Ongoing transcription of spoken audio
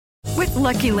With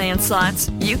Lucky Land Slots,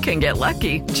 you can get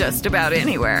lucky just about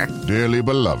anywhere. Dearly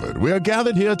beloved, we are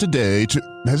gathered here today to...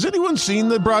 Has anyone seen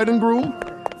the bride and groom?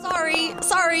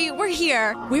 Sorry, we're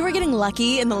here. We were getting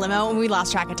lucky in the limo and we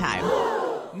lost track of time.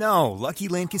 No, Lucky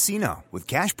Land Casino, with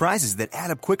cash prizes that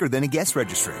add up quicker than a guest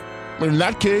registry. In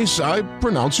that case, I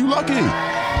pronounce you lucky.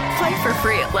 Play for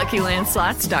free at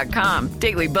LuckyLandSlots.com.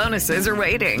 Daily bonuses are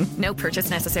waiting. No purchase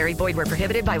necessary. Void where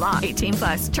prohibited by law.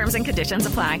 18+. Terms and conditions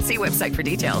apply. See website for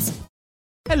details.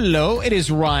 Hello, it is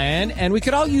Ryan, and we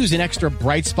could all use an extra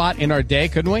bright spot in our day,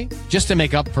 couldn't we? Just to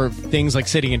make up for things like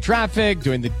sitting in traffic,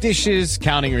 doing the dishes,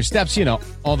 counting your steps, you know,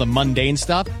 all the mundane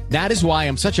stuff. That is why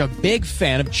I'm such a big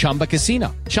fan of Chumba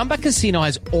Casino. Chumba Casino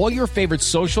has all your favorite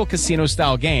social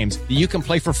casino-style games that you can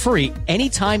play for free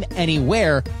anytime,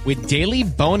 anywhere with daily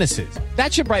bonuses.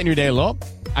 That should brighten your day a little.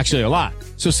 Actually, a lot.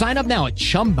 So sign up now at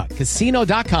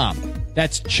ChumbaCasino.com.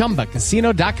 That's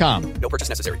ChumbaCasino.com. No purchase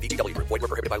necessary. VGW Group. Void where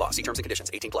prohibited by law. See terms and conditions.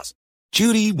 18+.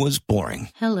 Judy was boring.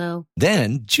 Hello.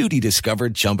 Then Judy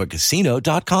discovered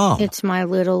ChumbaCasino.com. It's my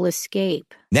little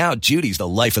escape. Now Judy's the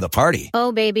life of the party.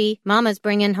 Oh, baby, mama's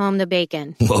bringing home the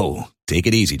bacon. Whoa, take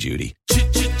it easy, Judy.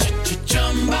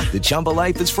 The Chumba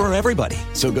life is for everybody.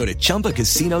 So go to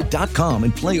ChumbaCasino.com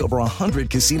and play over 100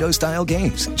 casino-style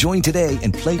games. Join today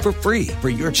and play for free for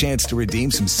your chance to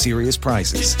redeem some serious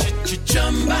prizes.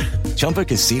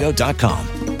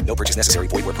 ChumbaCasino.com. No purchase necessary.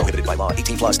 Void where prohibited by law.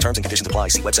 18+. Terms and conditions apply.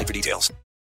 See website for details.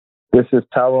 This is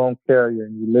Tyrone Carrier,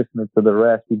 and you're listening to the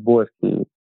Raspy Voice Kids.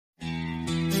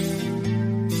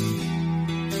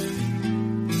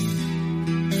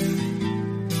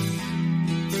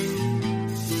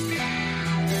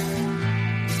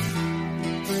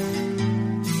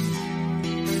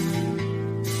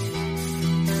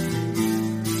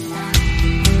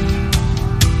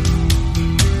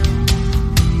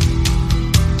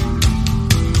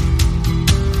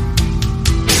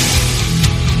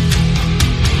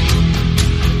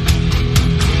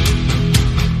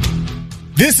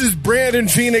 This is Brandon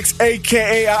Phoenix,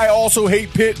 a.k.a. I Also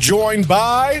Hate Pitt, joined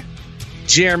by...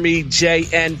 Jeremy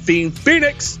J.N.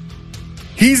 Phoenix.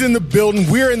 He's in the building.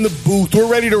 We're in the booth. We're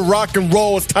ready to rock and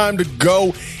roll. It's time to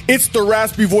go. It's the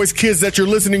Raspy Voice Kids that you're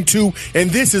listening to, and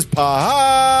this is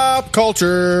Pop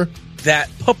Culture. That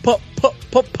pop.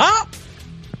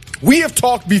 We have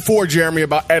talked before, Jeremy,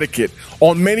 about etiquette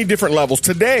on many different levels.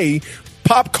 Today,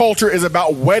 Pop Culture is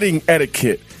about wedding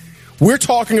etiquette. We're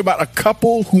talking about a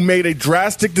couple who made a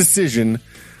drastic decision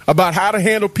about how to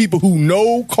handle people who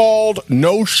no-called,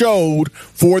 no-showed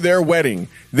for their wedding.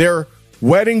 Their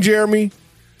wedding, Jeremy,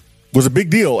 was a big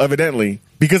deal, evidently,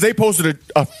 because they posted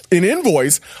an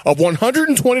invoice of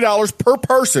 $120 per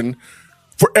person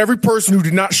for every person who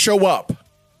did not show up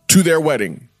to their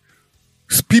wedding.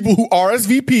 People who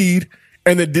RSVP'd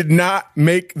and that did not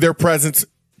make their presence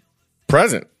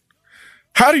present.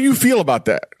 How do you feel about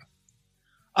that?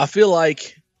 I feel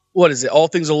like, what is it? All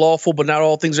things are lawful, but not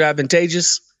all things are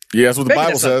advantageous. Yeah, that's what the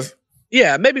Bible says.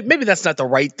 Maybe that's not the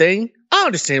right thing. I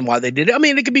understand why they did it. I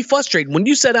mean, it can be frustrating. When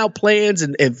you set out plans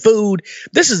and food,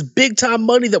 this is big time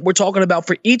money that we're talking about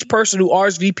for each person who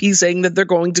RSVP saying that they're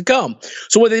going to come.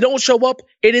 So when they don't show up,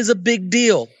 it is a big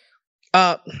deal.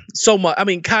 So much. I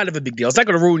mean, kind of a big deal. It's not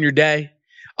going to ruin your day.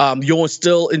 You'll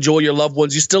still enjoy your loved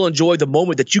ones. You still enjoy the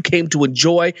moment that you came to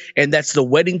enjoy, and that's the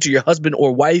wedding to your husband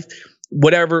or wife,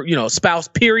 whatever, spouse,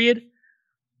 period.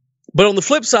 But on the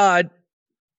flip side,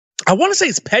 I want to say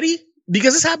it's petty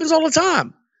because this happens all the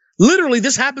time. Literally,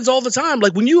 this happens all the time.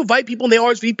 Like when you invite people and they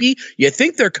RSVP, you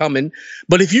think they're coming.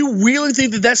 But if you really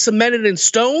think that that's cemented in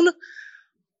stone,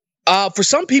 for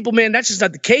some people, man, that's just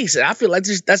not the case. And I feel like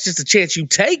that's just a chance you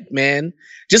take, man.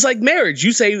 Just like marriage.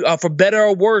 You say, for better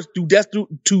or worse, to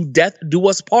death do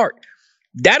us part.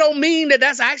 That don't mean that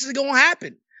that's actually going to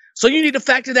happen. So you need to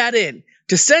factor that in.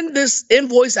 To send this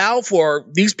invoice out for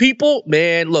these people,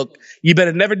 man, look, you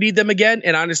better never need them again.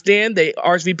 And I understand they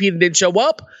RSVP'd and didn't show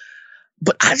up.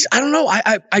 But I don't know.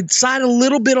 I side a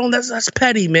little bit on that. That's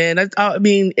petty, man. I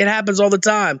mean, it happens all the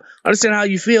time. I understand how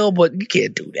you feel, but you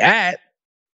can't do that.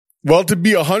 Well, to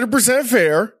be 100%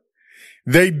 fair,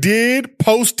 they did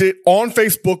post it on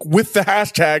Facebook with the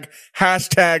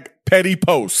hashtag petty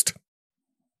post.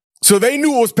 So they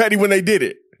knew it was petty when they did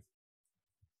it.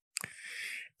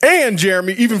 And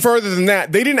Jeremy, even further than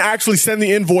that, they didn't actually send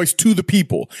the invoice to the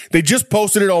people. They just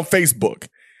posted it on Facebook.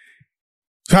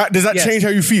 Does that change how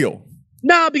you feel?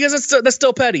 No, because that's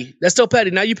still petty. That's still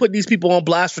petty. Now you put these people on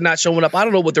blast for not showing up. I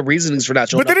don't know what the reasonings for not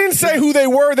showing up. But they didn't say who they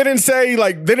were. They didn't say,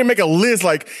 they didn't make a list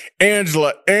like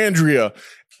Angela, Andrea,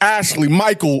 Ashley,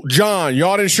 Michael, John.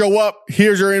 Y'all didn't show up.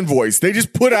 Here's your invoice. They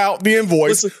just put out the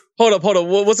invoice. Listen, Hold up.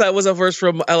 What's that verse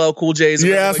from LL Cool J's?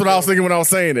 Yeah, that's what I was thinking when I was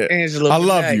saying it. Angela, I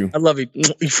love you. I love you.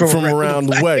 From around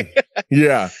the way.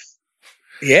 Yeah.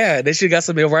 Yeah, they should have got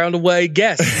some around the way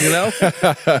guests,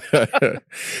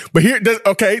 But here,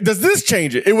 does this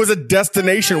change it? It was a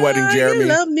destination wedding, Jeremy. You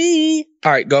love me.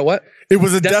 All right, go what? It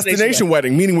was a destination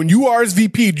wedding, meaning when you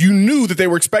RSVP'd, you knew that they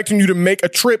were expecting you to make a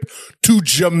trip to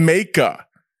Jamaica.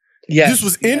 Yes, this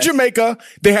was in Jamaica.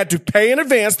 They had to pay in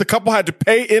advance. The couple had to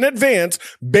pay in advance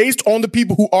based on the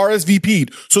people who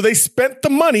RSVP'd. So they spent the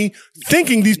money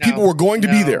thinking these people were going to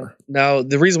be there. No,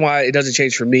 the reason why it doesn't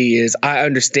change for me is I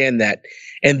understand that.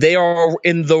 And they are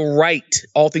in the right.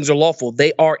 All things are lawful.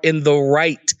 They are in the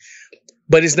right.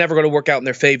 But it's never going to work out in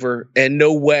their favor. And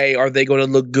no way are they going to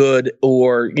look good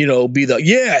or, be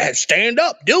stand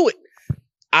up, do it.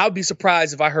 I would be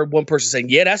surprised if I heard one person saying,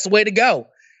 yeah, that's the way to go.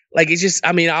 Like, it's just,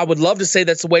 I would love to say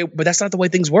that's the way, but that's not the way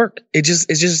things work. It's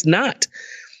just not.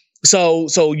 So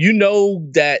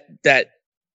that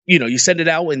you send it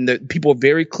out and the people are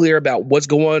very clear about what's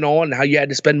going on and how you had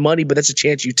to spend money, but that's a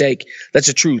chance you take. That's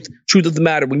the truth. Truth of the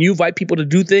matter. When you invite people to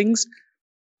do things,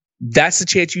 that's the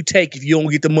chance you take if you don't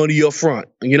get the money up front,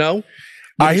 I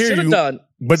hear you. Done.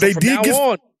 But so they did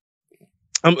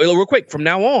real quick, from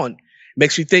now on,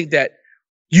 makes you think that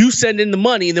you send in the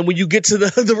money, and then when you get to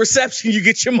the reception, you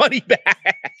get your money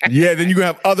back. Yeah, then you can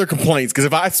have other complaints. Because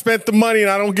if I spent the money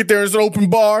and I don't get there as an open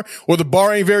bar, or the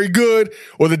bar ain't very good,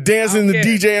 or the dancing and the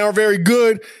DJ aren't very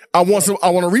good, I want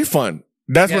a refund.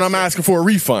 That's when I'm asking for a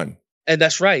refund. And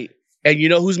that's right. And you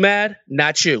know who's mad?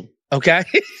 Not you. Okay?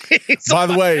 By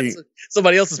the way,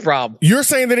 somebody else's problem. You're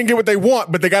saying they didn't get what they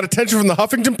want, but they got attention from the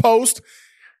Huffington Post.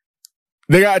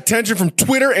 They got attention from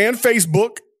Twitter and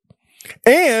Facebook.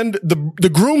 And the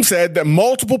groom said that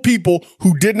multiple people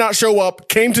who did not show up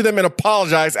came to them and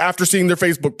apologized after seeing their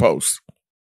Facebook posts.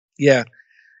 Yeah.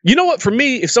 You know what? For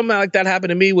me, if something like that happened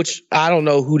to me, which I don't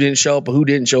know who didn't show up or who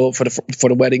didn't show up for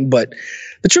the wedding, but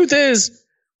the truth is,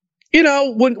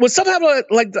 when something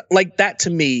happens like that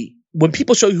to me, when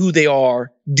people show you who they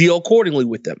are, deal accordingly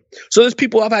with them. So there's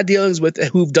people I've had dealings with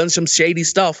who've done some shady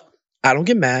stuff. I don't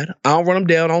get mad. I don't run them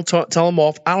down. I don't tell them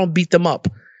off. I don't beat them up.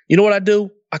 You know what I do?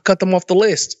 I cut them off the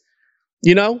list.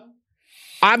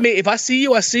 If I see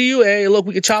you, I see you. Hey, look,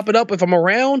 we can chop it up if I'm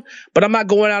around, but I'm not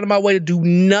going out of my way to do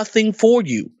nothing for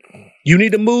you. You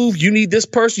need to move. You need this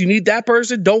person. You need that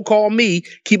person. Don't call me.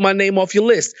 Keep my name off your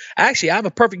list. Actually, I have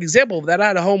a perfect example of that. I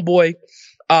had a homeboy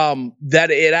that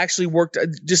it actually worked.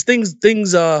 Just things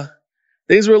were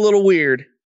a little weird.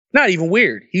 Not even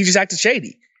weird. He just acted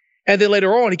shady. And then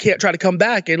later on, he can't try to come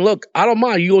back. And look, I don't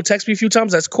mind. You gonna text me a few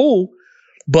times. That's cool.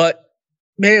 But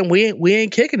man, we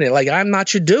ain't kicking it. Like, I'm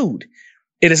not your dude.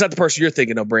 And it's not the person you're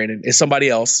thinking of, Brandon. It's somebody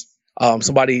else.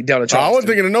 Somebody down in Charleston. I wasn't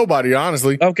thinking of nobody,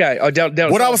 honestly. Okay.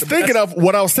 Down what I was thinking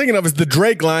of is the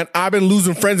Drake line. I've been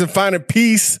losing friends and finding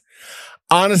peace.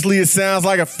 Honestly, it sounds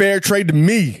like a fair trade to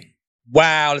me.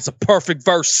 Wow, that's a perfect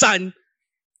verse, son.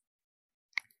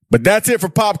 But that's it for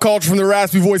Pop Culture from the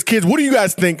Raspy Voice Kids. What do you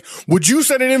guys think? Would you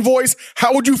send an invoice?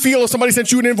 How would you feel if somebody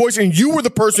sent you an invoice and you were the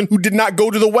person who did not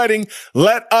go to the wedding?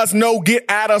 Let us know. Get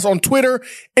at us on Twitter,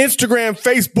 Instagram,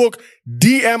 Facebook,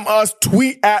 DM us,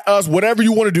 tweet at us, whatever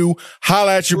you want to do.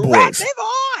 Holla at your boys.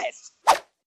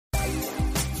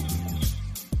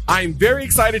 I'm very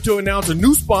excited to announce a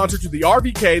new sponsor to the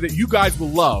RVK that you guys will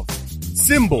love.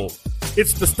 SimBull.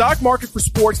 It's the stock market for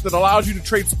sports that allows you to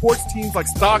trade sports teams like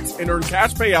stocks and earn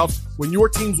cash payouts when your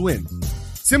teams win.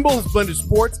 SimBull has blended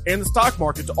sports and the stock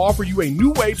market to offer you a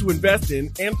new way to invest in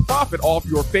and profit off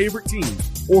your favorite team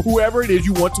or whoever it is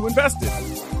you want to invest in.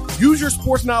 Use your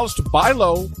sports knowledge to buy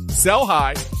low, sell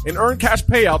high, and earn cash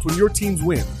payouts when your teams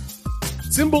win.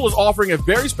 SimBull is offering a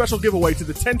very special giveaway to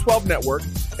the 1012 Network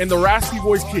and the Raspy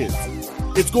Voice Kids.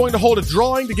 It's going to hold a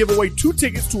drawing to give away 2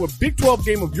 tickets to a Big 12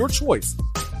 game of your choice.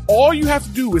 All you have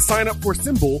to do is sign up for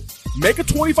SimBull, make a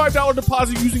 $25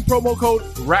 deposit using promo code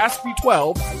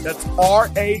RASPY12, that's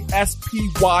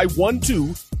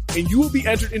RASPY12, and you will be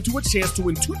entered into a chance to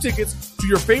win 2 tickets to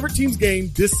your favorite team's game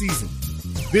this season.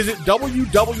 Visit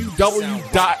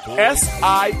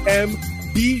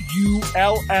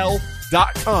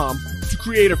www.simbull.com to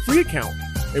create a free account.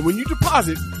 And when you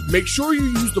deposit, make sure you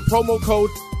use the promo code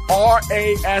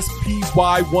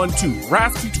RASPY12,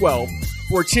 RASPY12,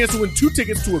 for a chance to win 2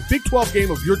 tickets to a Big 12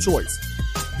 game of your choice.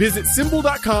 Visit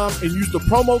simbull.com and use the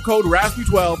promo code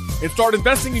RASPY12 and start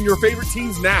investing in your favorite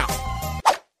teams now.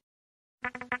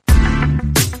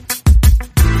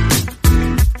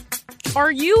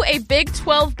 Are you a Big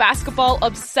 12 basketball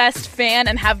obsessed fan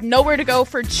and have nowhere to go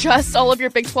for just all of your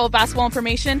Big 12 basketball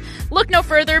information? Look no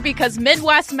further because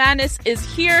Midwest Madness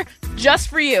is here. just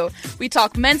for you. We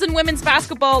talk men's and women's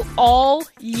basketball all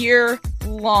year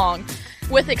long,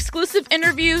 with exclusive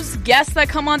interviews, guests that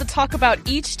come on to talk about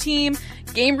each team,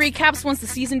 game recaps once the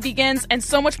season begins, and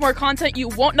so much more content you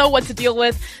won't know what to deal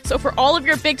with. So for all of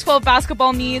your Big 12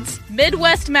 basketball needs,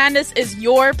 Midwest Madness is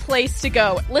your place to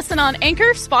go. Listen on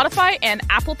Anchor, Spotify, and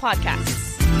Apple Podcasts.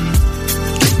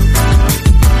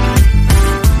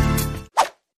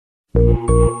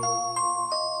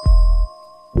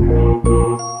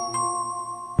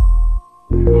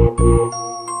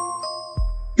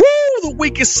 The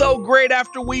week is so great.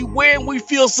 After we win, we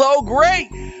feel so great.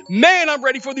 Man, I'm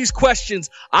ready for these questions.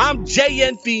 I'm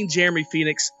JN Fiend, Jeremy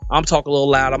Phoenix. I'm talking a little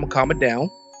loud. I'm going to calm it down.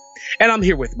 And I'm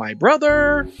here with my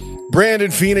brother, Brandon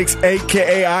Phoenix,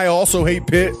 a.k.a. I Also Hate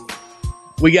Pitt.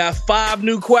 We got 5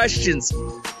 new questions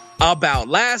about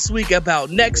last week, about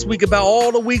next week, about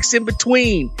all the weeks in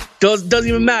between. Doesn't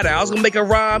even matter. I was going to make a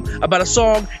rhyme about a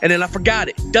song, and then I forgot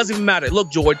it. Doesn't even matter.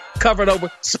 Look, Jordan, cover it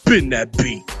over. Spin that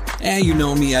beat. And you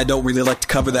know me, I don't really like to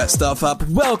cover that stuff up.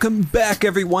 Welcome back,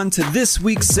 everyone, to this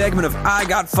week's segment of I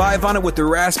Got 5 on It with the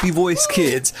Raspy Voice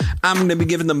Kids. I'm going to be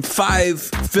giving them 5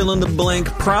 fill-in-the-blank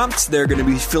prompts. They're going to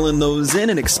be filling those in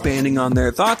and expanding on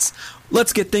their thoughts.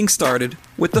 Let's get things started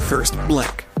with the first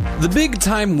blank. The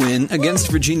big-time win against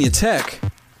Virginia Tech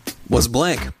was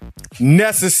blank.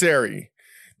 Necessary.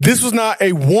 This was not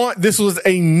a want, this was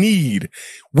a need.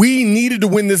 We needed to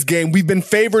win this game. We've been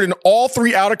favored in all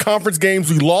 3 out-of-conference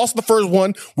games. We lost the first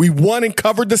one. We won and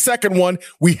covered the second one.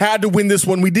 We had to win this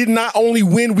one. We did not only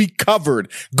win, we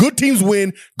covered. Good teams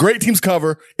win, great teams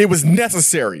cover. It was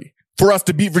necessary for us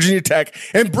to beat Virginia Tech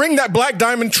and bring that Black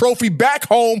Diamond trophy back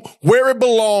home where it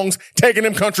belongs, taking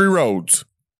them country roads.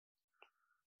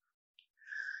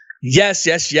 Yes.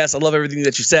 I love everything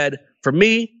that you said. For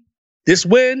me, this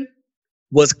win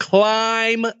was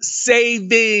climb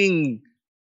saving.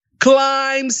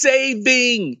 Climb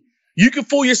saving. You can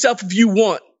fool yourself if you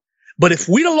want. But if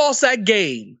we'd have lost that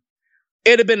game,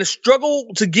 it'd have been a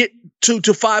struggle to get to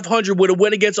 500 with a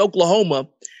win against Oklahoma.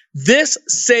 This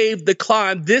saved the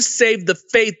climb. This saved the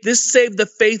faith. This saved the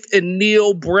faith in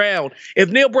Neil Brown. If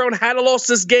Neil Brown had lost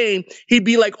this game, he'd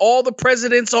be like all the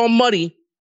presidents on money,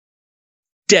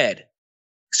 dead.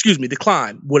 Excuse me, the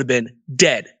climb would have been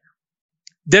dead.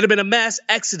 There'd have been a mass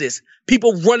exodus,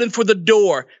 people running for the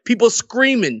door, people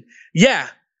screaming. Yeah,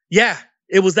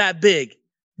 it was that big.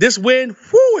 This win,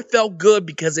 it felt good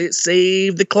because it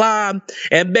saved the climb.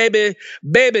 And baby,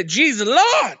 Jesus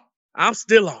Lord, I'm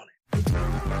still on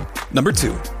it. Number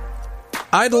 2.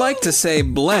 I'd like to say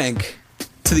blank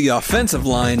to the offensive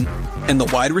line and the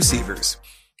wide receivers.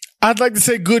 I'd like to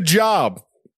say good job.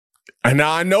 And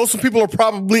now I know some people are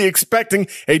probably expecting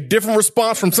a different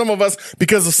response from some of us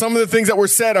because of some of the things that were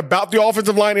said about the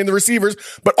offensive line and the receivers.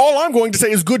 But all I'm going to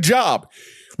say is good job.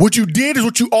 What you did is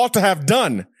what you ought to have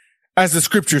done, as the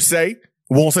scriptures say.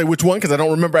 Won't say which one because I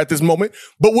don't remember at this moment.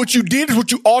 But what you did is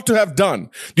what you ought to have done.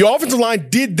 The offensive line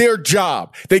did their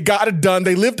job. They got it done.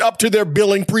 They lived up to their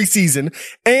billing preseason.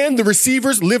 And the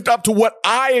receivers lived up to what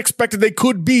I expected they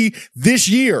could be this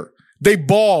year. They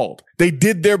balled. They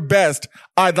did their best.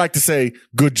 I'd like to say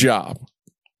good job.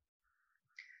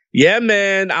 Yeah,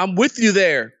 man, I'm with you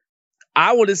there.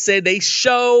 I would have said they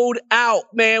showed out,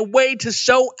 man. Way to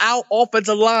show out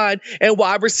offensive line and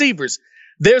wide receivers.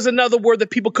 There's another word that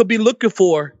people could be looking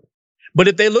for. But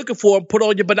if they're looking for them, put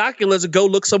on your binoculars and go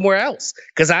look somewhere else.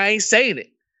 Because I ain't saying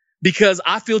it. Because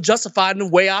I feel justified in the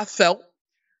way I felt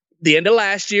the end of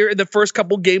last year and the first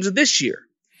couple games of this year.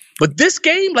 But this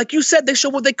game, like you said, they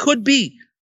showed what they could be.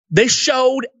 They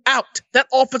showed out. That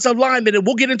offensive lineman, and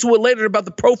we'll get into it later about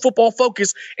the Pro Football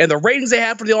Focus and the ratings they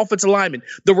have for the offensive lineman.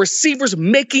 The receivers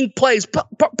making plays.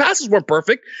 Passes weren't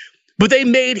perfect, but they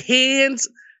made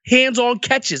hands-on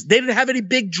catches. They didn't have any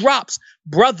big drops.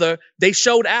 Brother, they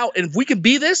showed out. And if we can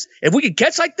be this, if we can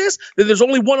catch like this, then there's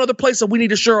only one other place that we need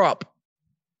to shore up.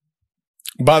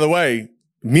 By the way,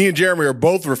 me and Jeremy are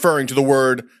both referring to the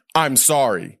word I'm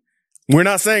sorry. We're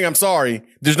not saying I'm sorry.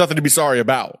 There's nothing to be sorry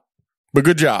about. But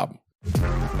good job.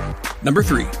 Number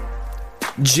 3.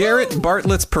 Jarrett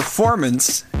Bartlett's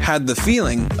performance had the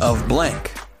feeling of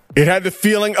blank. It had the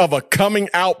feeling of a coming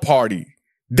out party.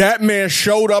 That man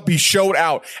showed up. He showed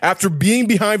out. After being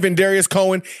behind Vandarius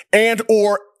Cohen and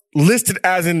or listed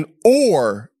as an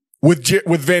or with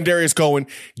Vandarius Cohen,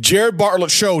 Jarrett Bartlett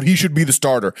showed he should be the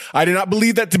starter. I did not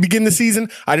believe that to begin the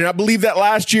season. I did not believe that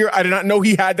last year. I did not know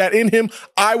he had that in him.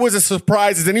 I was as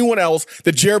surprised as anyone else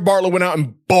that Jarrett Bartlett went out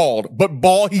and balled. But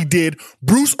ball he did.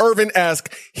 Bruce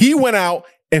Irvin-esque. He went out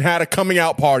and had a coming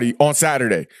out party on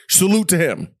Saturday. Salute to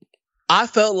him. I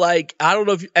felt like, I don't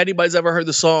know if anybody's ever heard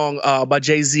the song by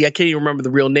Jay-Z. I can't even remember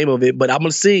the real name of it, but I'm going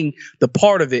to sing the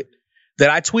part of it. that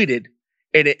I tweeted,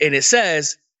 and it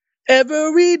says,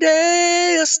 "Every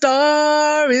day a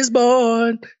star is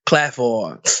born. Clap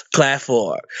for him, clap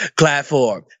for him, clap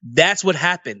for him." That's what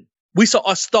happened. We saw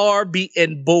a star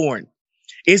being born.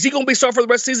 Is he going to be a star for the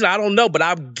rest of the season? I don't know, but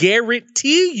I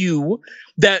guarantee you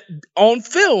that on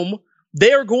film,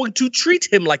 they are going to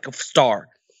treat him like a star.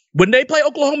 When they play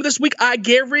Oklahoma this week, I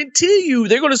guarantee you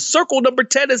they're going to circle number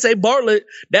 10 and say, "Bartlett,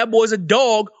 that boy's a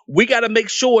dog. We got to make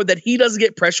sure that he doesn't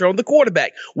get pressure on the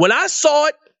quarterback." When I saw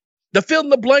it, the fill in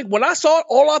the blank, when I saw it,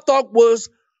 all I thought was,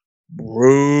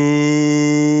 Bruce.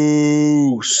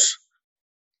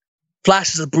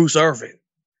 Flashes of Bruce Irvin.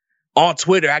 On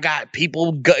Twitter, I got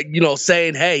people,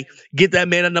 saying, "Hey, get that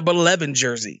man a number 11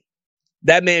 jersey."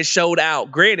 That man showed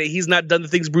out. Granted, he's not done the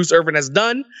things Bruce Irvin has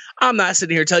done. I'm not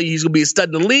sitting here telling you he's going to be a stud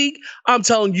in the league. I'm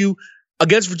telling you,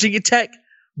 against Virginia Tech,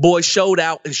 boy showed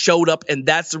out and showed up, and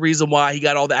that's the reason why he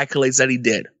got all the accolades that he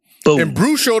did. Boom. And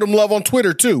Bruce showed him love on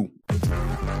Twitter, too.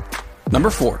 Number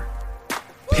 4.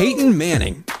 Peyton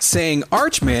Manning saying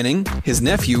Arch Manning, his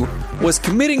nephew, was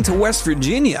committing to West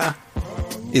Virginia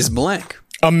is blank.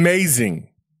 Amazing.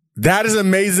 That is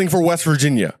amazing for West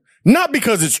Virginia. Not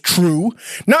because it's true,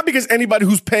 not because anybody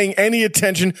who's paying any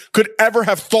attention could ever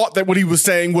have thought that what he was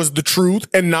saying was the truth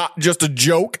and not just a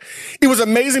joke. It was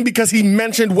amazing because he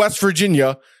mentioned West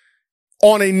Virginia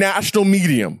on a national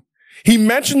medium. He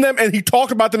mentioned them and he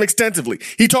talked about them extensively.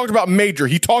 He talked about Major.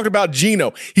 He talked about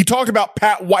Geno. He talked about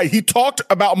Pat White. He talked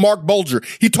about Mark Bulger.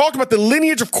 He talked about the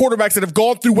lineage of quarterbacks that have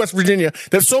gone through West Virginia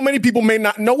that so many people may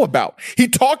not know about. He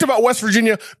talked about West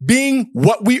Virginia being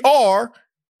what we are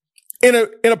in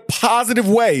a positive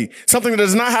way, something that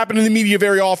does not happen in the media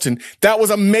very often. That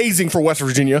was amazing for West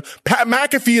Virginia. Pat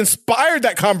McAfee inspired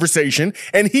that conversation,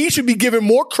 and he should be given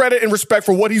more credit and respect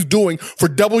for what he's doing for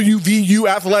WVU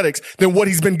athletics than what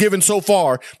he's been given so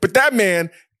far. But that man,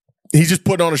 he's just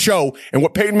putting on a show, and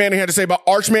what Peyton Manning had to say about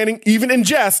Arch Manning, even in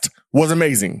jest, was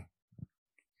amazing.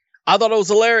 I thought it was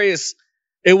hilarious.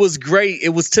 It was great. It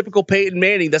was typical Peyton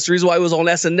Manning. That's the reason why he was on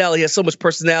SNL. He has so much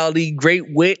personality, great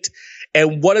wit.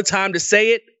 And what a time to say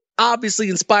it. Obviously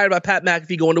inspired by Pat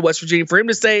McAfee going to West Virginia. For him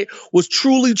to say it was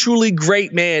truly, truly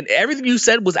great, man. Everything you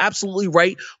said was absolutely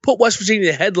right. Put West Virginia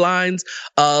in the headlines.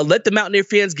 Let the Mountaineer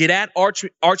fans get at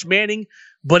Arch Manning.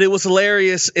 But it was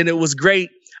hilarious and it was great.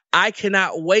 I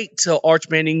cannot wait till Arch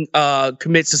Manning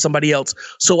commits to somebody else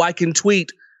so I can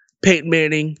tweet, "Peyton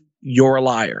Manning, you're a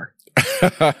liar."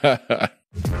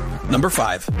 Number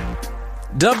 5.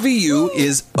 WVU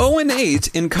is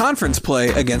 0-8 in conference play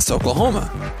against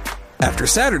Oklahoma. After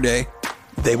Saturday,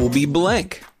 they will be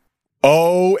blank.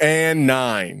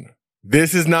 0-9.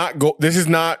 This is not,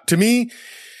 to me,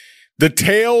 the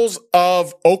tales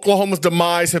of Oklahoma's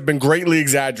demise have been greatly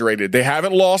exaggerated. They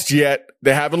haven't lost yet.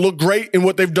 They haven't looked great in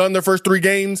what they've done their first 3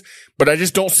 games, but I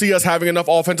just don't see us having enough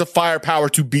offensive firepower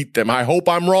to beat them. I hope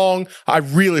I'm wrong. I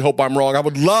really hope I'm wrong. I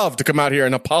would love to come out here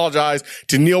and apologize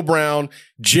to Neil Brown,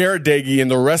 Jared Dagey, and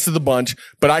the rest of the bunch,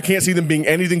 but I can't see them being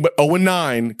anything but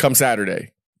 0-9 come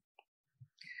Saturday.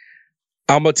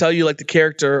 I'm going to tell you like the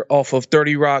character off of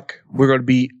 30 Rock, we're going to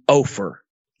be Ofer.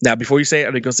 Now, before you say it,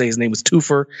 I'm going to say his name was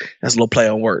Toofer. That's a little play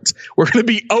on words. We're going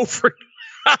to be 0-9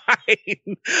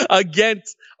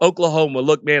 against Oklahoma.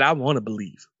 Look, man, I want to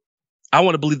believe. I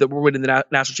want to believe that we're winning the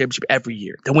national championship every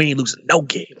year, that we ain't losing no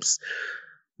games.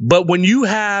 But when you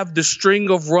have the string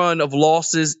of run of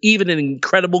losses, even in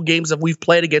incredible games that we've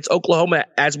played against Oklahoma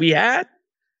as we had,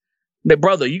 man,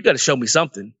 brother, you got to show me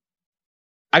something.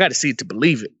 I got to see it to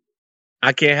believe it.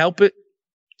 I can't help it.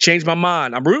 Change my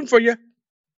mind. I'm rooting for you.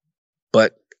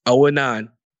 But 0-9.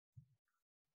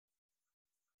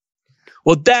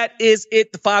 Well, that is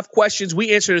it. The 5 questions.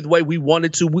 We answered it the way we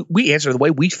wanted to. We answered it the way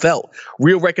we felt.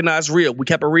 Real recognized real. We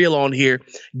kept it real on here.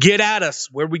 Get at us.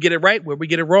 Where we get it right, where we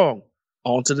get it wrong.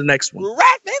 On to the next one.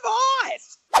 Raspy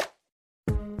Voice!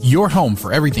 Your home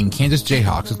for everything Kansas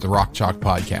Jayhawks is the Rock Chalk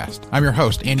Podcast. I'm your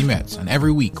host, Andy Metz, and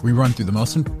every week we run through the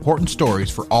most important stories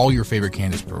for all your favorite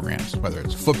Kansas programs, whether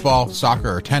it's football,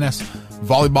 soccer, or tennis,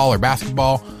 volleyball or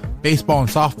basketball, baseball and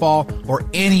softball, or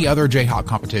any other Jayhawk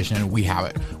competition, we have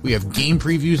it. We have game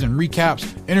previews and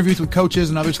recaps, interviews with coaches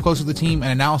and others close to the team,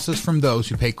 and analysis from those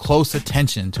who pay close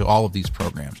attention to all of these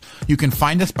programs. You can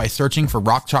find us by searching for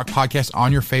Rock Chalk Podcast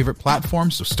on your favorite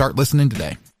platform, so start listening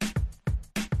today.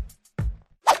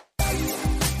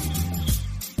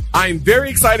 I am very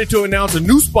excited to announce a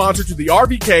new sponsor to the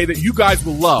RVK that you guys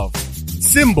will love.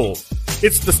 Symbol.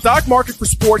 It's the stock market for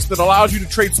sports that allows you to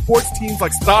trade sports teams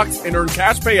like stocks and earn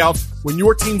cash payouts when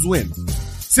your teams win.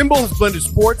 Symbol has blended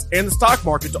sports and the stock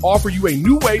market to offer you a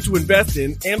new way to invest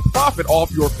in and profit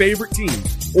off your favorite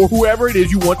teams or whoever it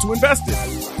is you want to invest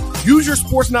in. Use your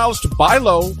sports knowledge to buy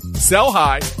low, sell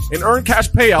high, and earn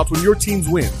cash payouts when your teams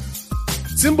win.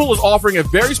 Symbol is offering a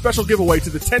very special giveaway to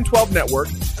the 1012 Network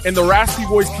and the Raspy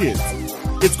Boys Kids.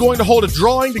 It's going to hold a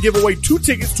drawing to give away 2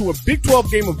 tickets to a Big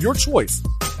 12 game of your choice.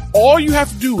 All you have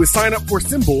to do is sign up for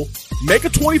Symbol, make a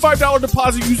 $25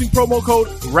 deposit using promo code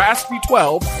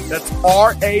RASPY12, that's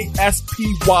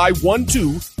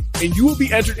RASPY12, and you will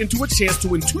be entered into a chance to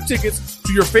win 2 tickets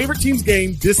to your favorite team's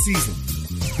game this season.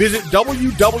 Visit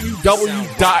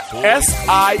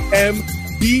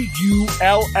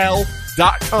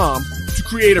www.simbull.com to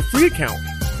create a free account.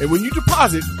 And when you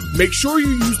deposit, make sure you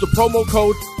use the promo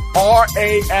code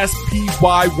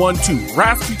RASPY12,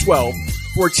 RASPY12,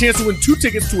 for a chance to win 2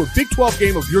 tickets to a Big 12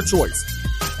 game of your choice.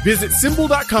 Visit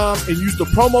Symbol.com and use the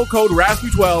promo code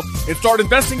RASPY12 and start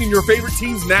investing in your favorite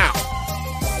teams now.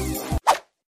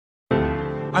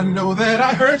 I know that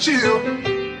I hurt you.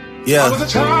 Yeah. I was a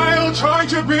child trying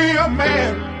to be a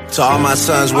man. To all my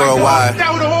sons worldwide,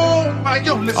 all my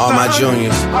juniors,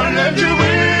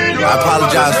 I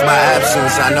apologize for my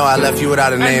absence. I know I left you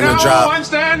without a name to drop. I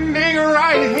don't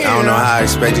know how I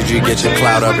expected you to get your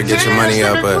clout up and get your money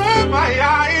up, but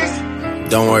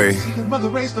don't worry.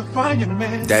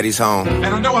 Daddy's home. And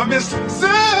I know I missed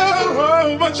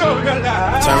so much of your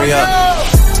life. Turn me up.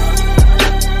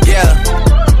 Yeah.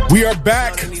 We are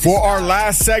back for our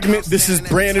last segment. This is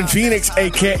Brandon Phoenix,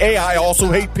 a.k.a. I Also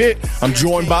Hate Pitt. I'm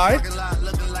joined by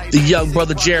the young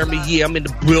brother Jeremy. Yeah, I'm in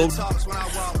the building.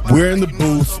 We're in the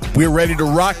booth. We're ready to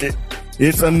rock it.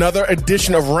 It's another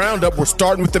edition of Roundup. We're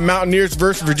starting with the Mountaineers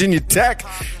versus Virginia Tech.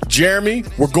 Jeremy,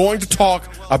 we're going to talk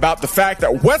about the fact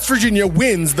that West Virginia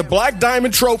wins the Black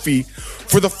Diamond Trophy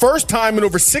for the first time in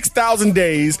over 6,000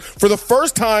 days. For the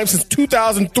first time since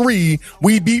 2003,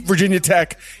 we beat Virginia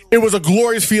Tech. It was a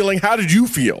glorious feeling. How did you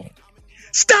feel?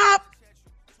 Stop,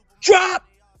 drop,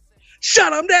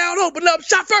 shut them down, open up,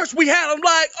 shot first. We had them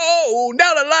like, oh,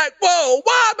 now they're like, whoa,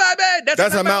 why, baby?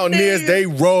 That's how Mountaineers, they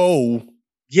roll.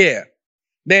 Yeah.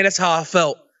 Man, that's how I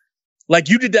felt. Like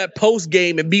you did that post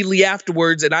game immediately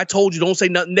afterwards, and I told you don't say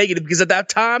nothing negative because at that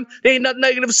time, there ain't nothing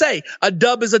negative to say. A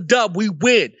dub is a dub. We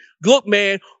win. Look,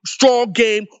 man, strong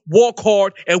game, walk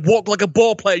hard, and walk like a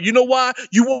ball player. You know why?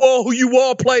 You are who you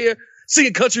are, player.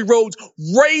 Singing Country Roads,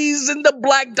 raising the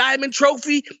Black Diamond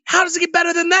Trophy. How does it get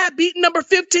better than that? Beating number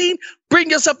 15,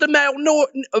 bring yourself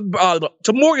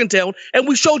to Morgantown, and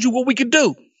we showed you what we could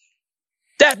do.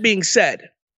 That being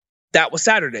said, that was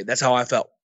Saturday. That's how I felt.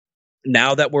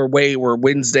 Now that we're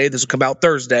Wednesday, this will come out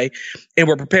Thursday, and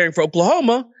we're preparing for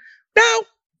Oklahoma. Now,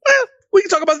 well, we can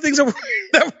talk about the things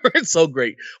that weren't so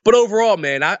great. But overall,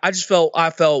 man, I felt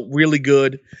really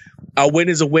good. A win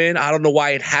is a win. I don't know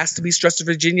why it has to be stressed to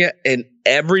Virginia in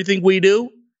everything we do,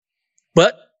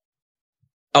 but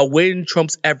a win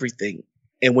trumps everything.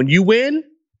 And when you win,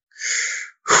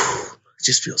 it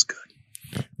just feels good.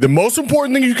 The most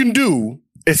important thing you can do,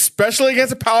 especially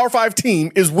against a Power 5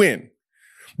 team, is win.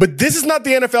 But this is not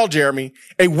the NFL, Jeremy.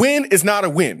 A win is not a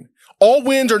win. All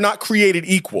wins are not created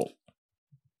equal.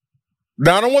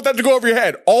 Now, I don't want that to go over your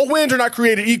head. All wins are not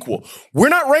created equal. We're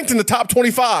not ranked in the top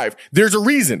 25. There's a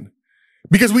reason.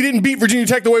 Because we didn't beat Virginia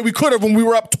Tech the way we could have when we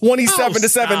were up 27-7.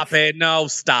 Stop it. No,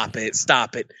 stop it.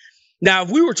 Stop it. Now,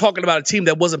 if we were talking about a team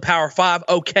that wasn't Power 5,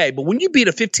 okay. But when you beat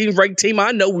a 15-ranked team,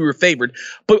 I know we were favored.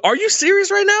 But are you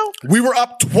serious right now? We were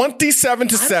up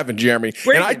 27-7, Jeremy.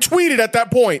 Brandon. And I tweeted at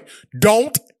that point,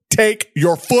 don't take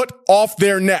your foot off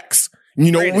their necks.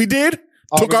 You know Brandon. What we did?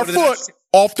 Took our foot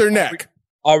off their neck.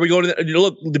 Are we going to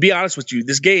look? To be honest with you,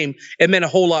 this game, it meant a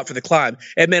whole lot for the climb.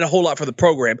 It meant a whole lot for the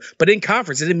program. But in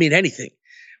conference, it didn't mean anything.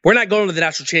 We're not going to the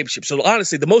national championship. So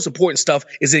honestly, the most important stuff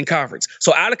is in conference.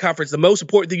 So out of conference, the most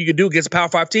important thing you can do against a Power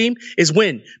 5 team is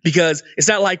win, because it's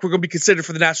not like we're going to be considered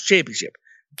for the national championship.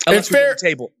 And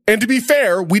to be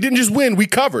fair, we didn't just win, we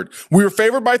covered. We were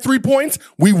favored by 3 points.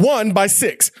 We won by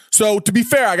 6. So to be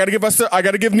fair, I got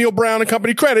to give Neil Brown and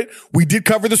company credit. We did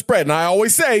cover the spread. And I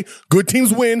always say good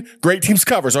teams win, great teams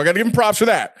cover. So I got to give them props for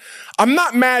that. I'm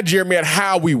not mad, Jeremy, at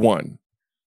how we won.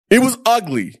 It was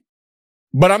ugly,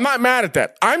 but I'm not mad at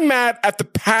that. I'm mad at the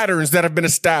patterns that have been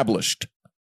established.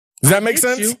 Does that make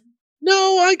sense?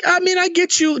 No, I mean, I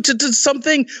get you to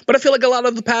something, but I feel like a lot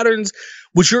of the patterns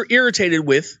which you're irritated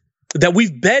with, that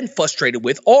we've been frustrated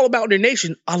with, all about their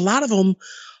nation, a lot of them,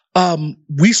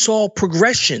 we saw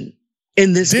progression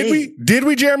in this game. Did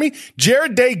we, Jeremy?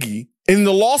 Jared Dagey, in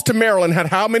the loss to Maryland, had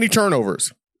how many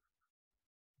turnovers?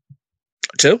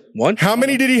 2. 1. How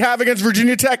many did he have against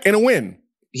Virginia Tech in a win?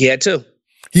 He had 2.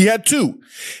 He had 2.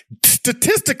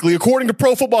 Statistically, according to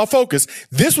Pro Football Focus,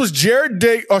 this was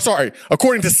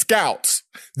according to scouts,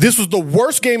 this was the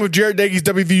worst game of Jared Dagey's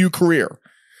WVU career.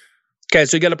 Okay,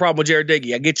 so you got a problem with Jared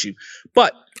Dagey. I get you.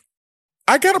 But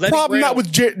I got a problem not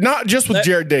just with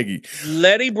Jared Dagey.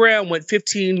 Letty Brown went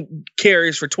 15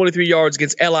 carries for 23 yards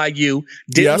against LIU,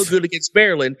 didn't look good against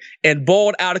Maryland, and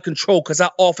balled out of control because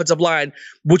our offensive line,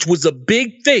 which was a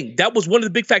big thing. That was one of the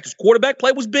big factors. Quarterback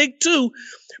play was big too,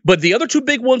 but the other two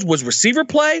big ones was receiver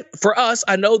play. For us,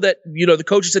 I know that the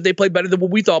coaches said they played better than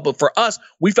what we thought, but for us,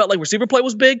 we felt like receiver play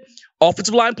was big,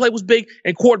 offensive line play was big,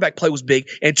 and quarterback play was big,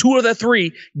 and two of the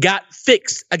three got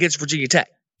fixed against Virginia Tech.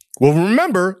 Well,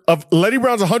 remember, of Letty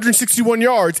Brown's 161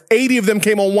 yards, 80 of them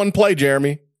came on one play,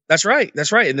 Jeremy. That's right.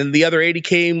 And then the other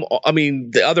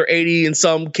 80 and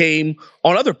some came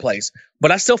on other plays. But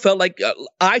I still felt like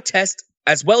eye test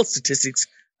as well as statistics,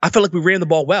 I felt like we ran the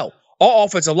ball well. Our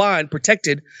offensive line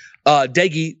protected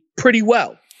Dagey pretty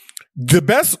well.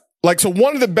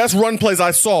 One of the best run plays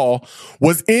I saw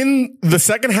was in the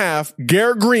second half.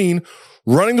 Garrett Green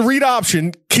running the read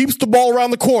option, keeps the ball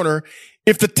around the corner.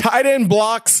 If the tight end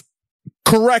blocks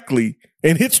correctly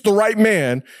and hits the right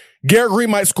man, Garrett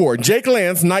Green might score. Jake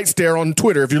Lance, Night Stare on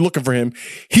Twitter, if you're looking for him,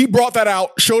 he brought that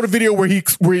out, showed a video where he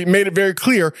made it very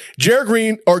clear Garrett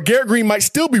Green might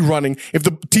still be running if the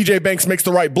TJ Banks makes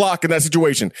the right block in that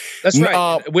situation. That's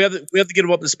right. We have to get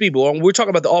him up to speed. But when we're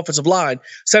talking about the offensive line,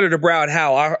 Senator Brown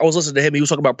Howe, I was listening to him. He was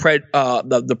talking about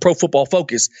the Pro Football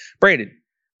Focus. Brandon,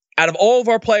 out of all of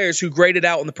our players who graded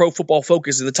out in the Pro Football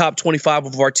Focus in the top 25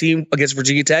 of our team against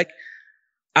Virginia Tech,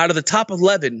 out of the top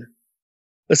 11,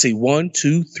 let's see, 1,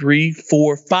 2, 3,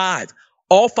 4, 5.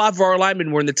 All 5 of our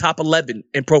linemen were in the top 11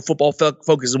 in Pro Football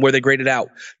Focus and where they graded out.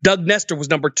 Doug Nestor was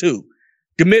number 2.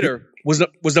 Gemitter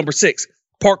was number 6.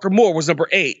 Parker Moore was number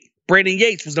 8. Brandon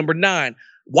Yates was number 9.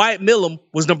 Wyatt Millum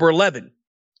was number 11.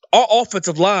 Our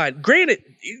offensive line, granted,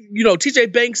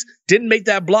 TJ Banks didn't make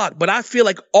that block, but I feel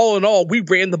like all in all, we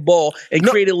ran the ball and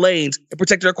created lanes and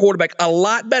protected our quarterback a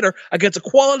lot better against a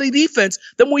quality defense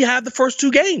than we had the first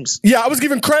 2 games. Yeah, I was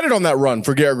giving credit on that run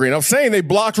for Garrett Green. I was saying they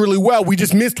blocked really well. We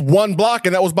just missed one block,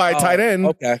 and that was by a tight end.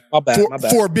 Okay, my bad.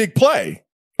 For a big play,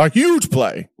 a huge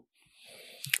play.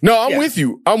 No, I'm with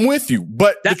you.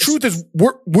 But the truth is,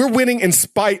 we're winning in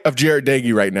spite of Jared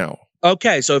Dagey right now.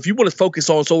 Okay, so if you want to focus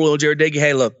solely on Jared Dagey,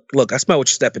 hey, look, I smell what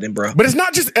you're stepping in, bro. But I'm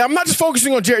not just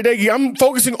focusing on Jared Dagey. I'm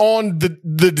focusing on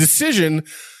the decision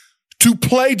to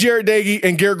play Jared Dagey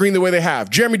and Garrett Green the way they have.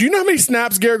 Jeremy, do you know how many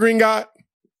snaps Garrett Green got?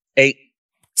 8.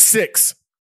 6.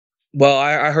 Well,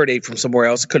 I heard 8 from somewhere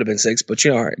else. It could have been 6, but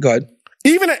all right, go ahead.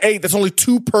 Even at 8, that's only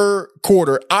 2 per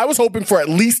quarter. I was hoping for at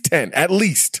least 10, at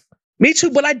least. Me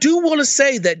too, but I do want to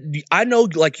say that I know,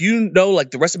 like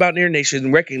the rest of Mountaineer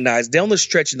Nation recognized down the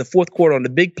stretch in the fourth quarter on the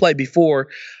big play before,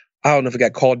 I don't know if it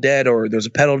got called dead or there was a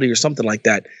penalty or something like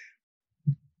that.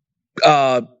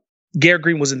 Garrett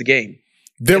Green was in the game.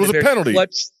 There was a penalty.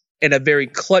 In a very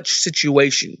clutch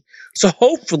situation. So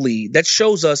hopefully that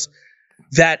shows us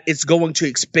that it's going to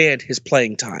expand his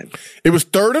playing time. It was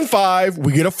 3rd and 5.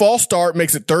 We get a false start,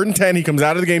 makes it 3rd and 10. He comes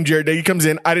out of the game. Jared Dagey comes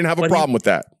in. I didn't have a problem with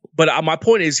that. But my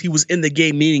point is he was in the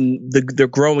game, meaning they're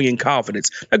growing in confidence.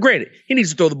 Now, granted, he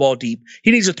needs to throw the ball deep.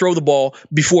 He needs to throw the ball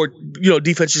before,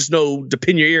 defense just know to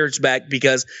pin your ears back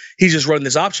because he's just running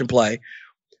this option play.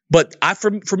 But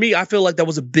for me, I feel like that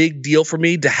was a big deal for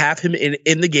me to have him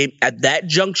in the game at that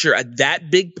juncture, at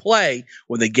that big play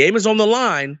when the game is on the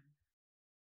line,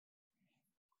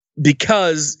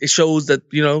 because it shows that,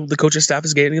 the coaching staff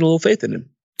is gaining a little faith in him.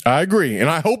 I agree. And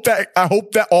I hope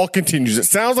that all continues. It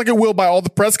sounds like it will by all the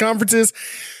press conferences.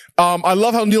 I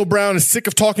love how Neil Brown is sick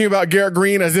of talking about Garrett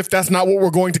Green as if that's not what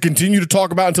we're going to continue to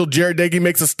talk about until Jared Dagey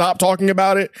makes us stop talking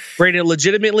about it. Brandon,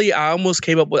 legitimately, I almost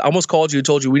called you and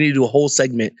told you we need to do a whole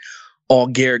segment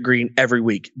on Garrett Green every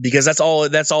week because that's all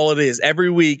it is. Every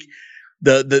week,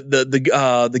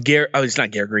 it's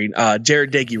not Garrett Green,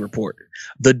 Jared Dagey report,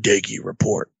 the Dagey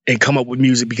report, and come up with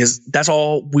music because that's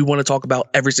all we want to talk about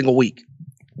every single week.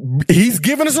 He's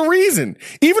given us a reason.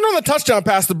 Even on the touchdown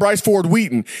pass to Bryce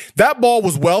Ford-Wheaton, that ball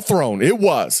was well thrown. It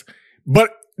was.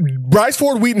 But Bryce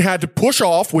Ford-Wheaton had to push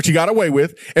off, which he got away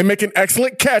with, and make an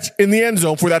excellent catch in the end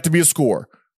zone for that to be a score.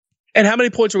 And how many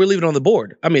points are we leaving on the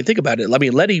board? I mean, think about it. I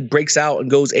mean, Letty breaks out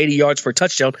and goes 80 yards for a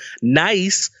touchdown.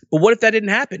 Nice. But what if that didn't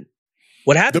happen?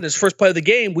 What happened is first play of the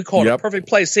game, we called a perfect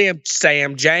play. Sam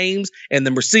James and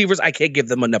the receivers, I can't give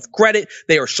them enough credit.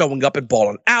 They are showing up and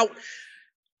balling out.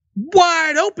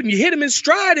 Wide open. You hit him in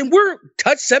stride and we're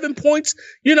touched 7 points,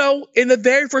 in the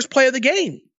very first play of the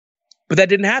game. But that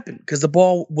didn't happen because the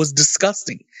ball was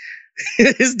disgusting.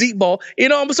 His deep ball, I'm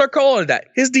going to start calling it that.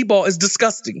 His deep ball is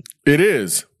disgusting. It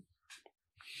is.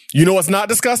 You know what's not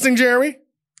disgusting, Jeremy?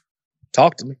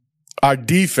 Talk to me. Our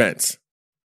defense.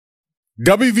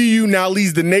 WVU now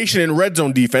leads the nation in red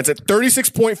zone defense at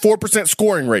 36.4%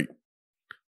 scoring rate.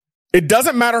 It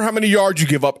doesn't matter how many yards you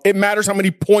give up. It matters how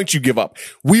many points you give up.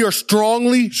 We are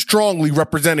strongly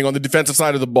representing on the defensive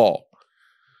side of the ball.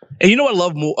 And you know what I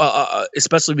love more,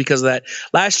 especially because of that.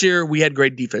 Last year we had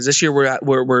great defense. This year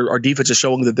we're our defense is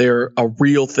showing that they're a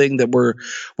real thing, that we're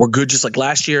good just like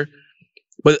last year.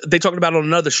 But they talked about on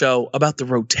another show about the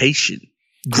rotation.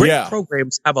 Great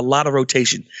programs have a lot of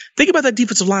rotation. Think about that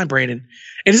defensive line, Brandon.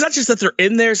 And it's not just that they're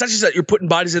in there. It's not just that you're putting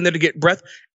bodies in there to get breath.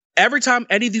 Every time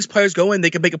any of these players go in, they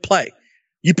can make a play.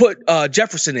 You put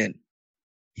Jefferson in,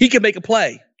 he can make a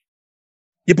play.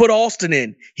 You put Austin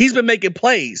in, he's been making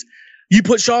plays. You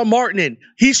put Sean Martin in,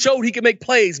 he showed he can make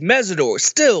plays. Mesidor,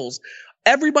 Stills,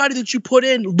 everybody that you put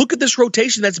in, look at this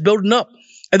rotation that's building up.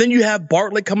 And then you have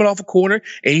Bartlett coming off a corner,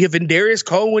 and you have Vendarius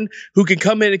Cohen who can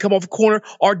come in and come off a corner.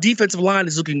 Our defensive line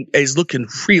is looking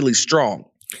really strong.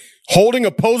 Holding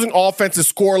opposing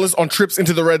offenses scoreless on trips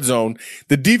into the red zone.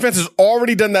 The defense has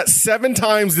already done that 7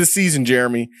 times this season,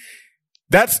 Jeremy.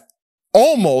 That's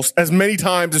almost as many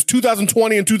times as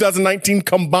 2020 and 2019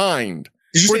 combined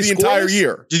for the entire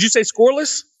year. Did you say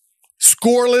scoreless?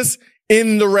 Scoreless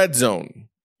in the red zone.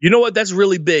 You know what? That's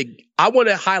really big. I want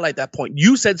to highlight that point.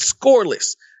 You said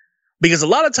scoreless because a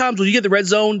lot of times when you get the red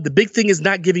zone, the big thing is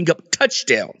not giving up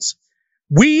touchdowns.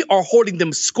 We are holding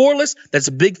them scoreless. That's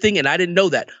a big thing, and I didn't know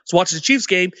that. So watching the Chiefs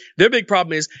game, their big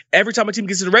problem is every time a team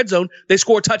gets in the red zone, they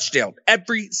score a touchdown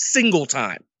every single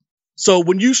time. So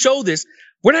when you show this,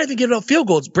 we're not even giving up field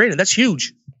goals, Brandon. That's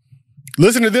huge.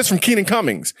 Listen to this from Keenan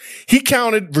Cummings. He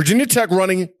counted Virginia Tech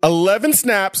running 11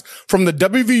 snaps from the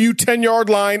WVU 10-yard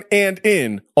line and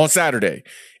in on Saturday.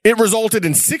 It resulted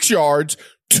in 6 yards,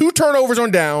 2 turnovers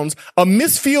on downs, a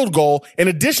missed field goal, and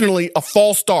additionally a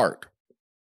false start.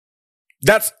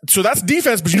 That's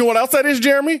defense, but you know what else that is,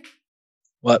 Jeremy?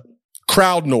 What?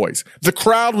 Crowd noise. The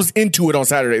crowd was into it on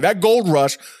Saturday. That gold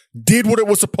rush did what it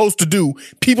was supposed to do.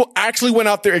 People actually went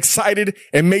out there excited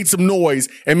and made some noise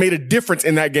and made a difference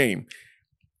in that game.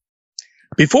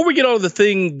 Before we get on to the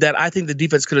thing that I think the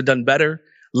defense could have done better,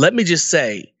 let me just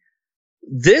say,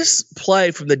 this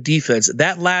play from the defense,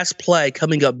 that last play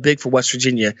coming up big for West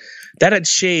Virginia, that had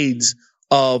shades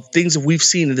of things that we've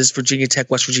seen in this Virginia Tech,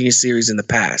 West Virginia series in the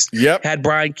past. Yep. Had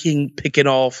Brian King picking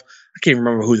off, I can't even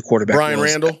remember who the quarterback was. Brian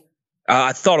Randall?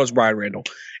 I thought it was Brian Randall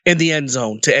in the end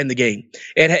zone to end the game.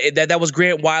 And that was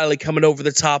Grant Wiley coming over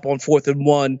the top on 4th and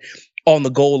 1 on the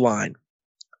goal line.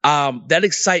 That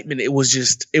excitement, it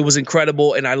was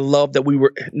incredible. And I love that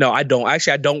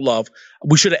I don't love.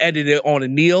 We should have ended it on a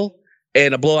kneel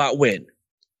and a blowout win.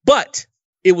 But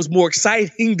it was more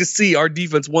exciting to see our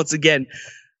defense once again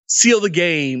seal the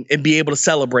game and be able to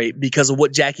celebrate because of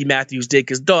what Jackie Matthews did.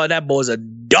 Because, that boy's a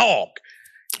dog.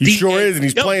 He sure is, and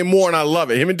he's playing more, and I love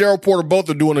it. Him and Daryl Porter both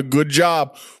are doing a good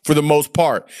job for the most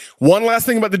part. One last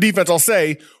thing about the defense, I'll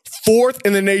say, 4th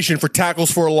in the nation for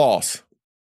tackles for a loss.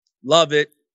 Love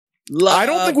it. I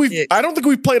don't think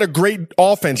we've played a great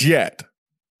offense yet.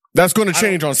 That's going to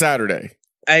change on Saturday.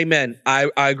 Amen. I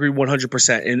agree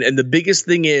 100%. And the biggest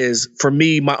thing is, for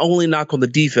me, my only knock on the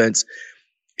defense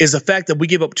is the fact that we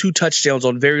give up 2 touchdowns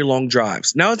on very long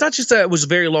drives. Now, it's not just that it was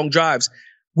very long drives.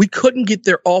 We couldn't get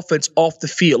their offense off the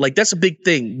field. Like, that's a big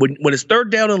thing. When it's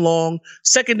 3rd down and long,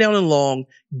 2nd down and long,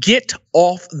 get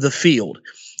off the field.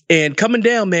 And coming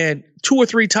down, man, 2 or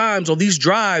 3 times on these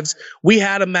drives, we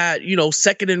had them at,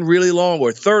 2nd and really long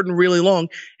or 3rd and really long,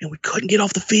 and we couldn't get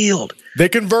off the field. They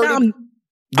converted on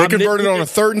a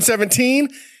 3rd and 17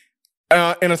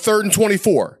 and a 3rd and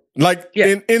 24.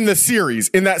 In that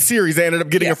series, they ended up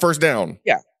getting a first down.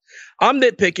 Yeah. I'm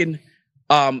nitpicking,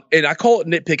 and I call it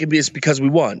nitpicking because we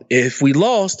won. If we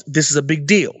lost, this is a big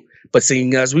deal. But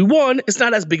seeing as we won, it's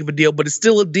not as big of a deal, but it's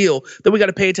still a deal that we got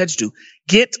to pay attention to.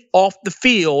 Get off the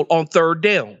field on 3rd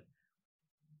down.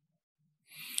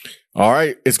 All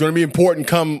right. It's going to be important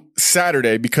come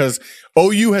Saturday because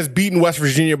OU has beaten West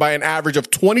Virginia by an average of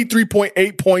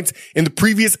 23.8 points in the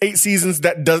previous 8 seasons.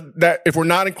 That if we're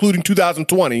not including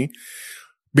 2020,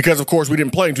 because of course we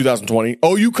didn't play in 2020,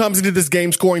 OU comes into this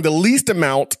game scoring the least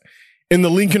amount in the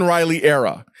Lincoln Riley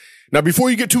era. Now, before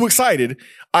you get too excited,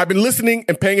 I've been listening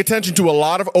and paying attention to a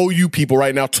lot of OU people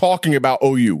right now talking about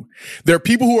OU. There are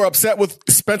people who are upset with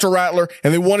Spencer Rattler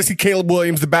and they want to see Caleb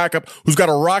Williams, the backup, who's got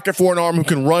a rocket for an arm, who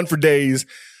can run for days.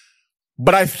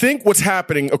 But I think what's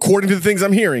happening, according to the things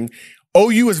I'm hearing,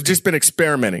 OU has just been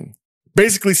experimenting,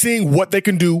 basically seeing what they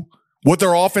can do, what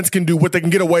their offense can do, what they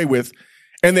can get away with,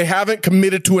 and they haven't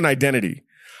committed to an identity.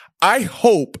 I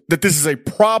hope that this is a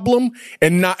problem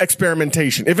and not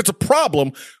experimentation. If it's a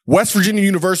problem, West Virginia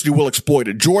University will exploit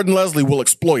it. Jordan Leslie will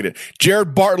exploit it.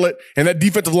 Jared Bartlett and that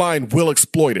defensive line will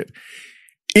exploit it.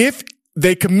 If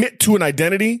they commit to an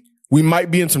identity, we might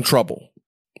be in some trouble.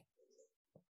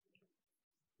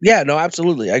 Yeah, no,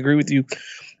 absolutely. I agree with you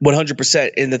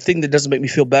 100%. And the thing that doesn't make me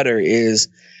feel better is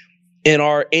in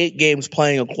our 8 games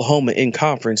playing Oklahoma in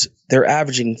conference, they're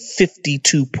averaging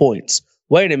 52 points.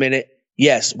 Wait a minute.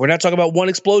 Yes, we're not talking about one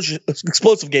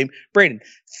explosive game. Brandon,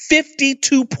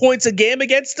 52 points a game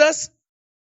against us?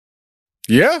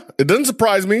 Yeah, it doesn't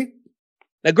surprise me.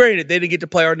 Now, granted, they didn't get to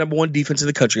play our number 1 defense in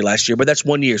the country last year, but that's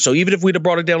 1 year. So even if we'd have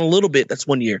brought it down a little bit, that's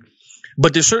 1 year.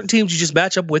 But there's certain teams you just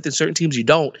match up with and certain teams you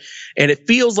don't. And it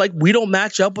feels like we don't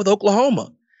match up with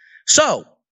Oklahoma. So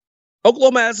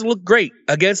Oklahoma hasn't looked great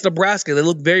against Nebraska. They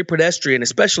look very pedestrian,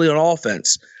 especially on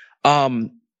offense.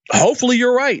 Hopefully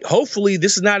you're right. Hopefully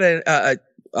this is not a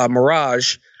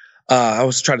mirage. I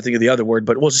was trying to think of the other word,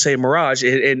 but we'll just say a mirage.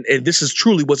 And this is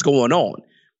truly what's going on.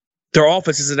 Their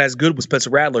offense isn't as good with Spencer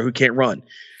Rattler, who can't run.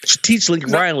 Should teach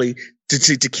Lincoln Riley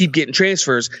to keep getting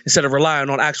transfers instead of relying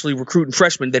on actually recruiting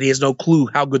freshmen that he has no clue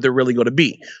how good they're really going to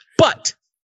be. But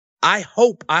I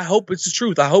hope it's the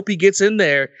truth. I hope he gets in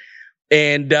there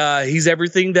and he's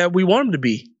everything that we want him to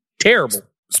be. Terrible.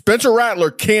 Spencer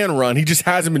Rattler can run. He just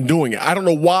hasn't been doing it. I don't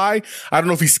know why. I don't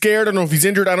know if he's scared. I don't know if he's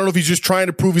injured. I don't know if he's just trying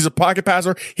to prove he's a pocket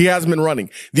passer. He hasn't been running.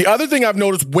 The other thing I've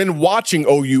noticed when watching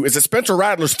OU is that Spencer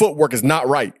Rattler's footwork is not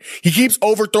right. He keeps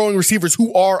overthrowing receivers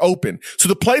who are open. So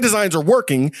the play designs are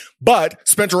working, but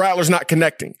Spencer Rattler's not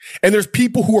connecting. And there's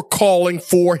people who are calling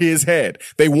for his head.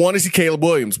 They want to see Caleb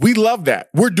Williams. We love that.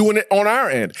 We're doing it on our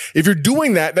end. If you're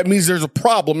doing that, that means there's a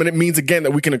problem, and it means, again,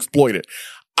 that we can exploit it.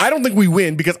 I don't think we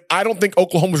win because I don't think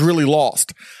Oklahoma's really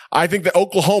lost. I think that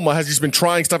Oklahoma has just been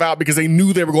trying stuff out because they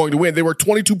knew they were going to win. They were a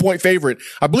 22-point favorite.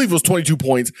 I believe it was 22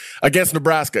 points against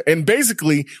Nebraska. And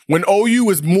basically, when OU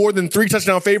is more than 3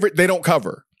 touchdown favorite, they don't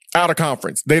cover. Out of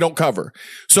conference. They don't cover.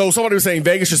 So somebody was saying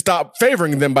Vegas should stop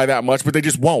favoring them by that much, but they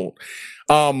just won't.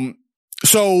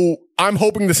 So I'm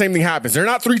hoping the same thing happens. They're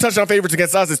not 3 touchdown favorites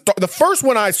against us. The first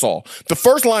line I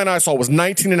saw was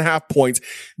 19.5 points.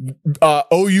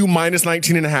 OU minus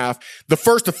 19.5. The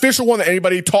first official one that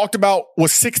anybody talked about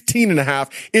was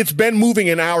 16.5. It's been moving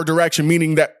in our direction,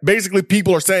 meaning that basically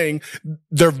people are saying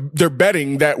they're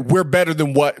betting that we're better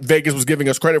than what Vegas was giving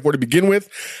us credit for to begin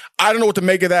with. I don't know what to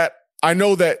make of that. I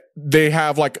know that they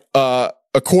have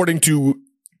according to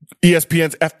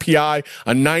ESPN's FPI,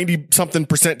 a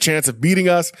 90-something% chance of beating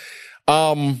us.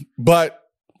 But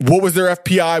what was their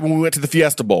FPI when we went to the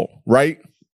Fiesta Bowl, right?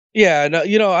 Yeah,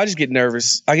 no, I just get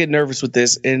nervous. I get nervous with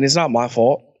this, and it's not my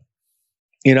fault.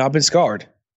 I've been scarred.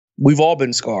 We've all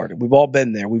been scarred. We've all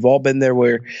been there. We've all been there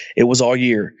where it was all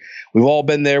year. We've all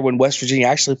been there when West Virginia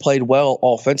actually played well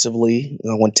offensively,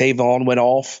 when Tavon went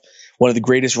off. One of the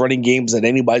greatest running games that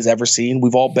anybody's ever seen.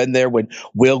 We've all been there when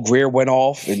Will Grier went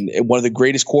off and one of the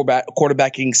greatest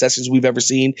quarterbacking sessions we've ever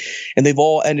seen. And they've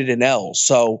all ended in L's.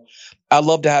 So I'd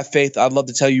love to have faith. I'd love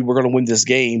to tell you we're going to win this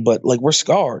game, but we're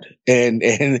scarred. And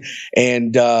when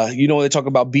they talk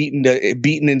about beaten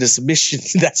into submission,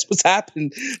 that's what's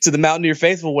happened to the Mountaineer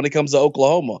faithful when it comes to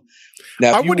Oklahoma.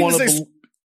 Now, if you want to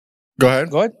go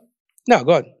ahead. Go ahead. No,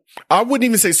 go ahead. I wouldn't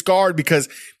even say scarred because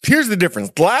here's the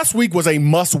difference. Last week was a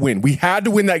must win. We had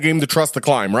to win that game to trust the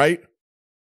climb, right?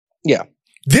 Yeah.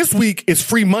 This week is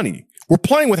free money. We're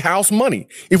playing with house money.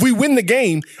 If we win the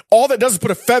game, all that does is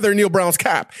put a feather in Neil Brown's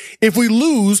cap. If we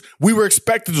lose, we were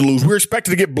expected to lose. We were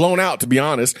expected to get blown out, to be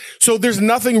honest. So there's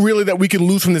nothing really that we can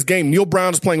lose from this game. Neil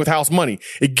Brown is playing with house money.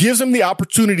 It gives him the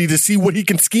opportunity to see what he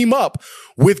can scheme up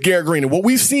with Garrett Green. And what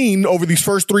we've seen over these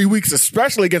first 3 weeks,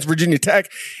 especially against Virginia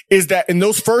Tech, is that in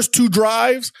those first 2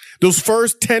 drives, those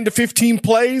first 10 to 15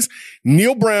 plays,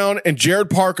 Neil Brown and Jared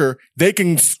Parker, they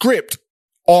can script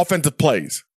offensive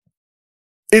plays.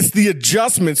 It's the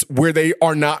adjustments where they're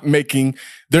not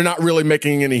really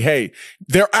making any hay.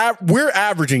 We're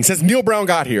averaging, since Neil Brown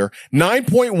got here,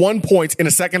 9.1 points in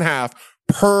a second half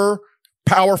per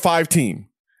Power 5 team.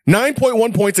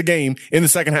 9.1 points a game in the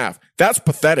second half. That's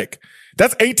pathetic.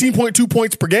 That's 18.2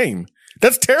 points per game.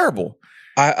 That's terrible.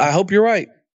 I hope you're right.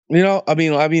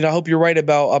 I hope you're right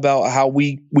about how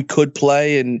we could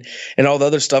play and all the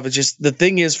other stuff. It's just the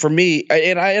thing is for me,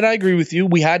 and I agree with you.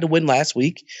 We had to win last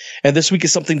week, and this week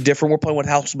is something different. We're playing with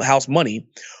house money,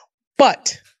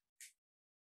 but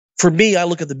for me, I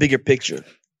look at the bigger picture.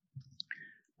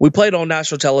 We played on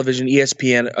national television,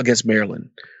 ESPN against Maryland,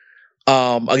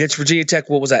 against Virginia Tech.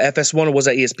 What was that? FS1 or was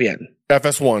that ESPN?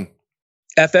 FS1.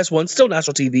 FS1, still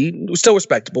national TV, still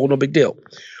respectable, no big deal.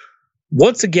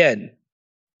 Once again,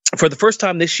 for the first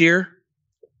time this year,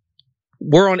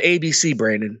 we're on ABC,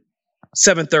 Brandon,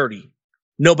 7:30.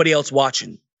 Nobody else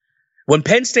watching. When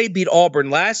Penn State beat Auburn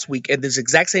last week at this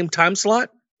exact same time slot,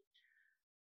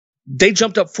 they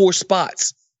jumped up 4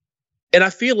 spots. And I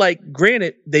feel like,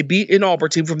 granted, they beat an Auburn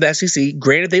team from the SEC.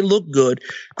 Granted, they look good.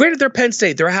 Granted, they're Penn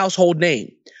State. They're a household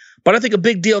name. But I think a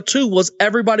big deal, too, was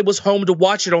everybody was home to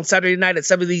watch it on Saturday night at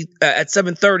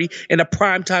 7:30 in a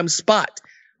primetime spot.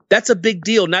 That's a big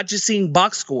deal, not just seeing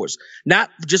box scores, not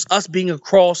just us being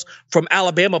across from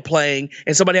Alabama playing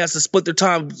and somebody has to split their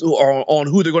time on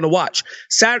who they're going to watch.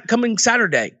 Coming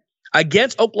Saturday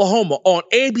against Oklahoma on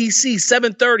ABC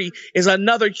 7:30 is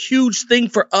another huge thing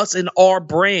for us in our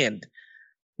brand.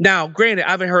 Now, granted,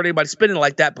 I haven't heard anybody spinning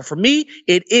like that, but for me,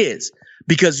 it is.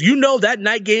 Because that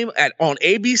night game on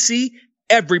ABC,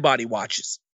 everybody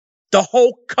watches. The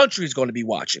whole country is going to be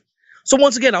watching. So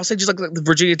once again, I'll say just like the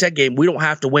Virginia Tech game, we don't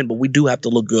have to win, but we do have to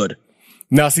look good.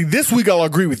 Now, see, this week I'll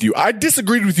agree with you. I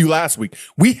disagreed with you last week.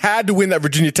 We had to win that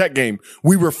Virginia Tech game.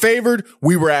 We were favored.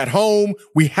 We were at home.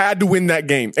 We had to win that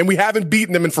game. And we haven't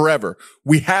beaten them in forever.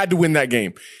 We had to win that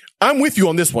game. I'm with you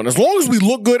on this one. As long as we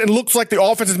look good and looks like the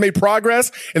offense has made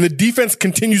progress and the defense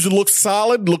continues to look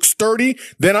solid, look sturdy,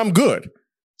 then I'm good.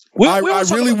 I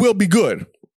really will be good.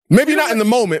 Maybe not in the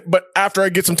moment, but after I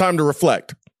get some time to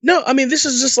reflect. No, I mean, this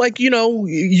is just like, you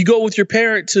go with your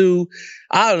parent to,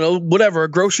 I don't know, whatever,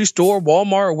 a grocery store,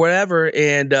 Walmart or whatever,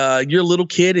 and you're a little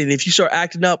kid, and if you start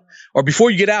acting up, or before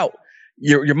you get out,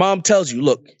 your mom tells you,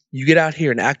 look, you get out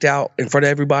here and act out in front of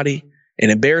everybody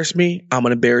and embarrass me, I'm going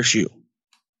to embarrass you.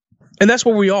 And that's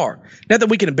where we are. Not that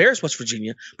we can embarrass West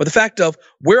Virginia, but the fact of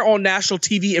we're on national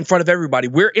TV in front of everybody.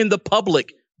 We're in the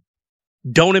public.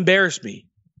 Don't embarrass me.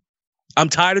 I'm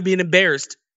tired of being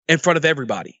embarrassed in front of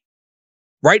everybody.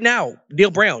 Right now, Neil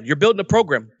Brown, you're building a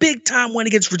program. Big time win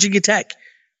against Virginia Tech.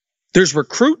 There's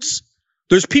recruits.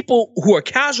 There's people who are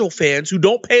casual fans who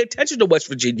don't pay attention to West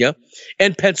Virginia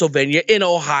and Pennsylvania, in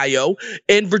Ohio,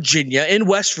 in Virginia, in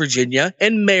West Virginia,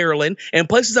 in Maryland, and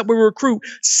places that we recruit.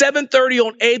 7:30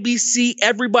 on ABC,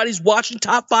 everybody's watching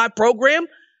top 5 program.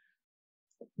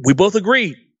 We both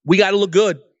agree. We got to look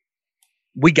good.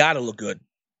 We got to look good.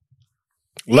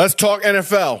 Let's talk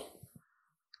NFL.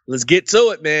 Let's get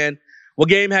to it, man. What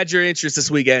game had your interest this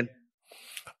weekend?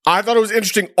 I thought it was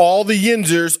interesting. All the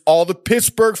Yinzers, all the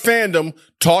Pittsburgh fandom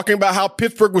talking about how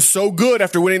Pittsburgh was so good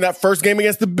after winning that first game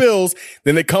against the Bills.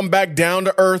 Then they come back down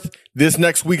to earth this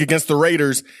next week against the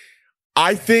Raiders.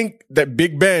 I think that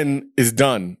Big Ben is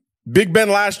done. Big Ben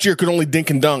last year could only dink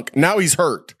and dunk. Now he's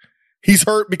hurt. He's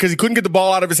hurt because he couldn't get the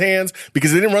ball out of his hands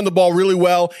because they didn't run the ball really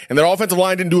well, and their offensive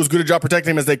line didn't do as good a job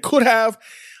protecting him as they could have.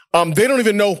 They don't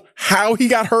even know how he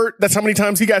got hurt. That's how many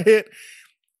times he got hit.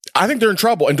 I think they're in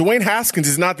trouble, and Dwayne Haskins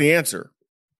is not the answer.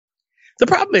 The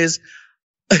problem is,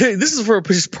 this is for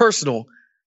just personal.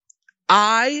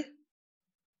 I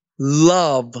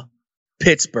love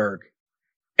Pittsburgh,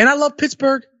 and I love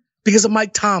Pittsburgh because of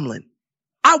Mike Tomlin.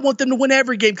 I want them to win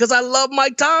every game because I love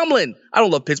Mike Tomlin. I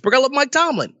don't love Pittsburgh. I love Mike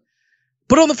Tomlin.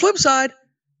 But on the flip side,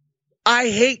 I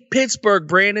hate Pittsburgh,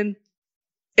 Brandon,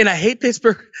 and I hate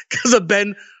Pittsburgh because of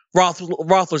Ben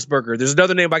Roethlisberger. There's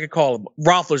another name I could call him.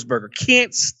 Roethlisberger.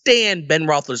 Can't stand Ben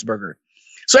Roethlisberger.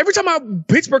 So every time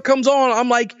Pittsburgh comes on, I'm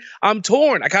like, I'm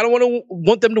torn. I kind of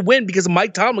want them to win because of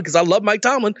Mike Tomlin, because I love Mike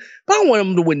Tomlin, but I don't want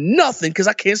them to win nothing because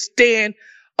I can't stand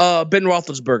Ben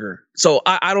Roethlisberger. So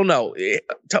I don't know.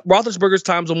 Roethlisberger's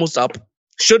time's almost up.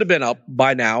 Should have been up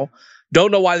by now.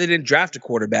 Don't know why they didn't draft a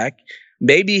quarterback.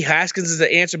 Maybe Haskins is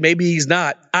the answer. Maybe he's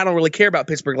not. I don't really care about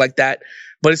Pittsburgh like that.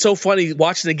 But it's so funny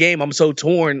watching the game. I'm so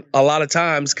torn a lot of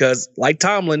times because, like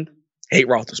Tomlin, hate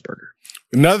Roethlisberger.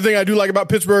 Another thing I do like about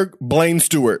Pittsburgh, Blaine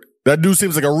Stewart. That dude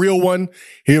seems like a real one.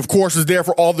 He, of course, is there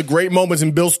for all the great moments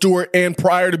in Bill Stewart and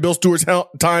prior to Bill Stewart's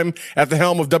time at the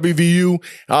helm of WVU.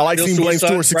 I like seeing Blaine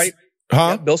Stewart right?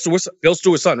 Huh? Yeah, Bill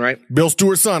Stewart's son, right? Bill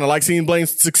Stewart's son. I like seeing Blaine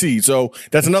succeed. So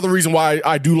that's another reason why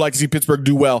I do like to see Pittsburgh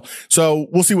do well. So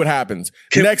we'll see what happens.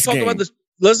 Next game.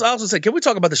 Let's also say, can we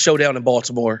talk about the showdown in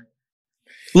Baltimore?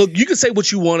 Look, you can say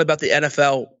what you want about the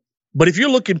NFL, but if you're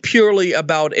looking purely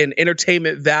about an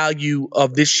entertainment value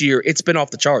of this year, it's been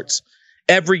off the charts.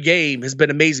 Every game has been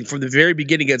amazing from the very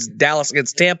beginning against Dallas,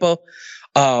 against Tampa,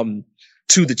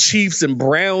 to the Chiefs and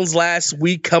Browns last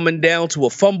week, coming down to a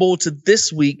fumble, to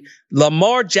this week,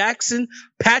 Lamar Jackson,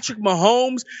 Patrick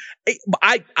Mahomes.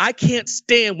 I can't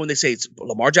stand when they say it's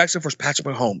Lamar Jackson versus Patrick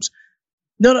Mahomes.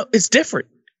 No, it's different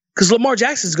because Lamar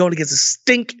Jackson is going against a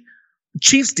stink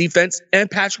Chiefs defense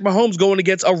and Patrick Mahomes going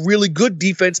against a really good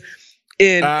defense.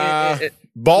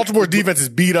 Baltimore defense is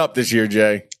beat up this year,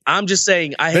 Jay. I'm just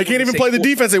saying. They can't even play the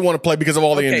defense they want to play because of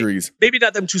all the injuries. Maybe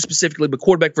not them too specifically, but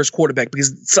quarterback versus quarterback,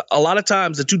 because a lot of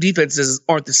times the two defenses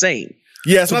aren't the same.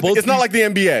 Yeah, it's not like the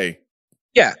NBA.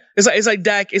 Yeah, it's like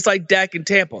Dak. It's like Dak in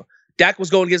Tampa. Dak was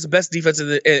going against the best defense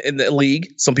in the league,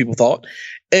 some people thought,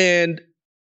 and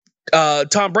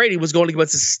Tom Brady was going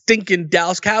against the stinking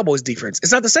Dallas Cowboys defense.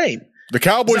 It's not the same. The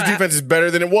Cowboys defense is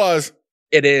better than it was.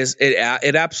 It is.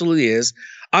 It absolutely is.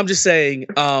 I'm just saying.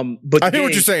 But I hear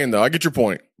what you're saying, though. I get your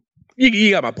point.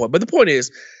 You got my point. But the point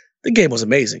is, the game was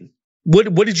amazing.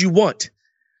 What did you want?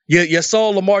 You saw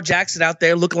Lamar Jackson out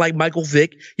there looking like Michael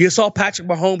Vick. You saw Patrick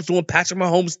Mahomes doing Patrick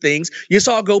Mahomes things. You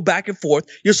saw it go back and forth.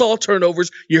 You saw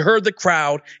turnovers. You heard the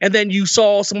crowd. And then you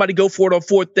saw somebody go for it on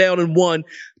 4th down and 1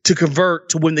 to convert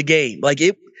to win the game. Like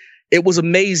it was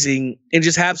amazing. And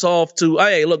just hats off to,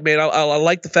 hey, look, man, I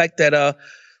like the fact that,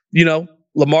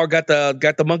 Lamar got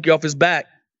the monkey off his back.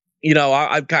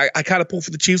 I kind of pull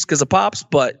for the Chiefs because of Pops,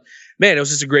 but man, it was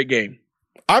just a great game.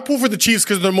 I pull for the Chiefs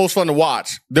because they're most fun to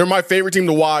watch. They're my favorite team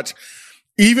to watch.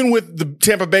 Even with the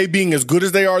Tampa Bay being as good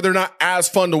as they are, they're not as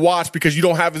fun to watch because you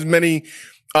don't have as many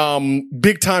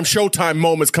big-time showtime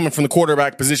moments coming from the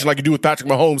quarterback position like you do with Patrick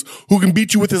Mahomes, who can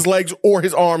beat you with his legs or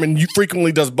his arm, and you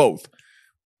frequently does both.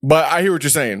 But I hear what you're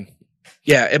saying.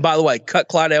 Yeah, and by the way, cut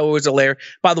Clyde Edwards-Helaire.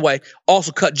 By the way,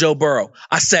 also cut Joe Burrow.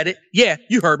 I said it. Yeah,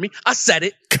 you heard me. I said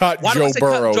it. Cut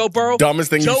Joe Burrow. Dumbest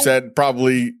thing you said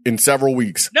probably in several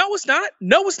weeks. No, it's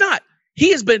not. He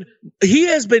has been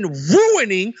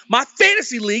ruining my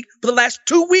fantasy league for the last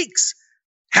 2 weeks.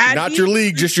 Not your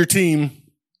league, just your team.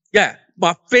 Yeah,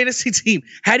 my fantasy team.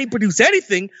 Had he produced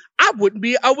anything, I wouldn't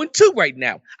be 0-2 right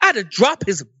now. I had to drop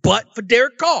his butt for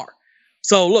Derek Carr.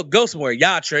 So look, go somewhere,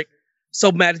 y'all trick. So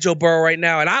mad at Joe Burrow right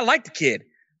now, and I like the kid.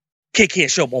 Kid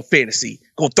can't show up on fantasy.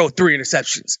 Gonna throw 3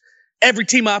 interceptions. Every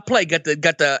team I play got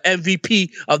the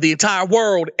MVP of the entire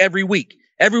world every week.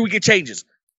 Every week it changes.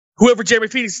 Whoever Jeremy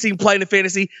Phoenix's team playing in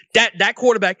fantasy, that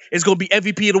quarterback is gonna be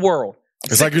MVP of the world.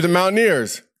 It's like you're the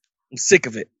Mountaineers. I'm sick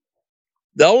of it.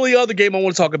 The only other game I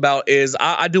want to talk about is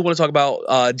I do want to talk about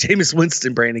Jameis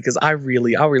Winston, Brandon, because I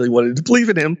really wanted to believe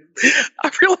in him.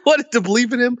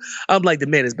 I'm like, the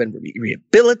man has been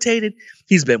rehabilitated.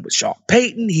 He's been with Sean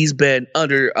Payton. He's been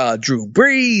under Drew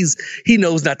Brees. He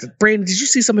knows not to. Brandon, did you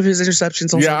see some of his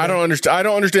interceptions on Sunday? I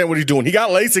don't understand what he's doing. He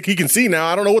got LASIK. He can see now.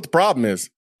 I don't know what the problem is.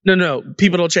 No.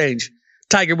 People don't change.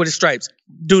 Tiger with his stripes.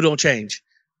 Dude don't change.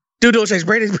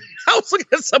 Brandon, I was looking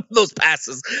at some of those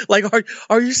passes. Like,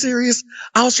 are you serious?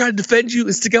 I was trying to defend you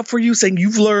and stick up for you, saying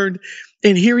you've learned.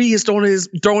 And here he is throwing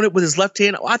it with his left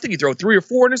hand. I think he threw 3 or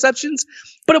 4 interceptions.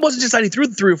 But it wasn't just that he threw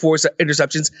the 3 or 4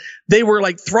 interceptions. They were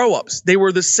like throw-ups. They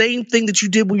were the same thing that you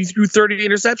did when you threw 30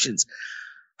 interceptions.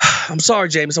 I'm sorry,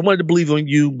 Jameis. I wanted to believe in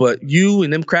you, but you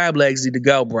and them crab legs need to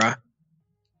go, bruh.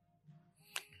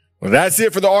 Well, that's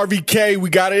it for the RVK. We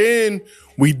got it in.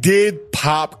 We did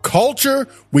pop culture.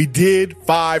 We did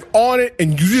 5 on it.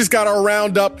 And you just got our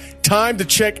roundup. Time to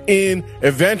check in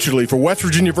eventually for West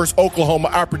Virginia versus Oklahoma.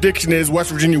 Our prediction is West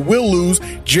Virginia will lose.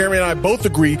 Jeremy and I both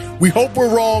agree. We hope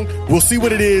we're wrong. We'll see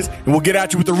what it is. And we'll get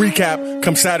at you with the recap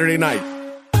come Saturday night.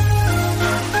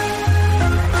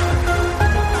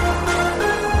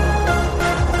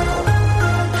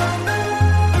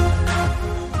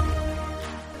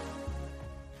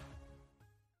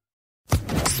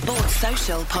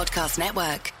 Social Podcast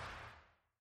Network.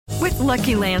 With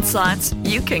Lucky Land Slots,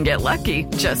 you can get lucky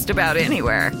just about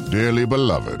anywhere. Dearly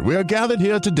beloved, we are gathered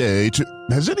here today to...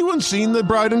 Has anyone seen the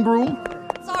bride and groom?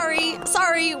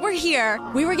 Sorry, we're here.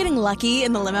 We were getting lucky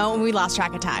in the limo and we lost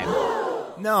track of time.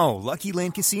 No, Lucky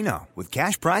Land Casino, with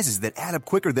cash prizes that add up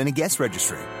quicker than a guest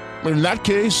registry. In that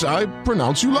case, I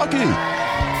pronounce you lucky.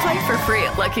 Play for free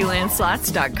at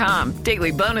LuckyLandSlots.com.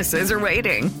 Daily bonuses are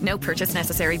waiting. No purchase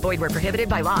necessary. Void where prohibited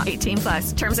by law.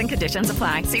 18+. Terms and conditions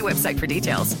apply. See website for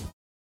details.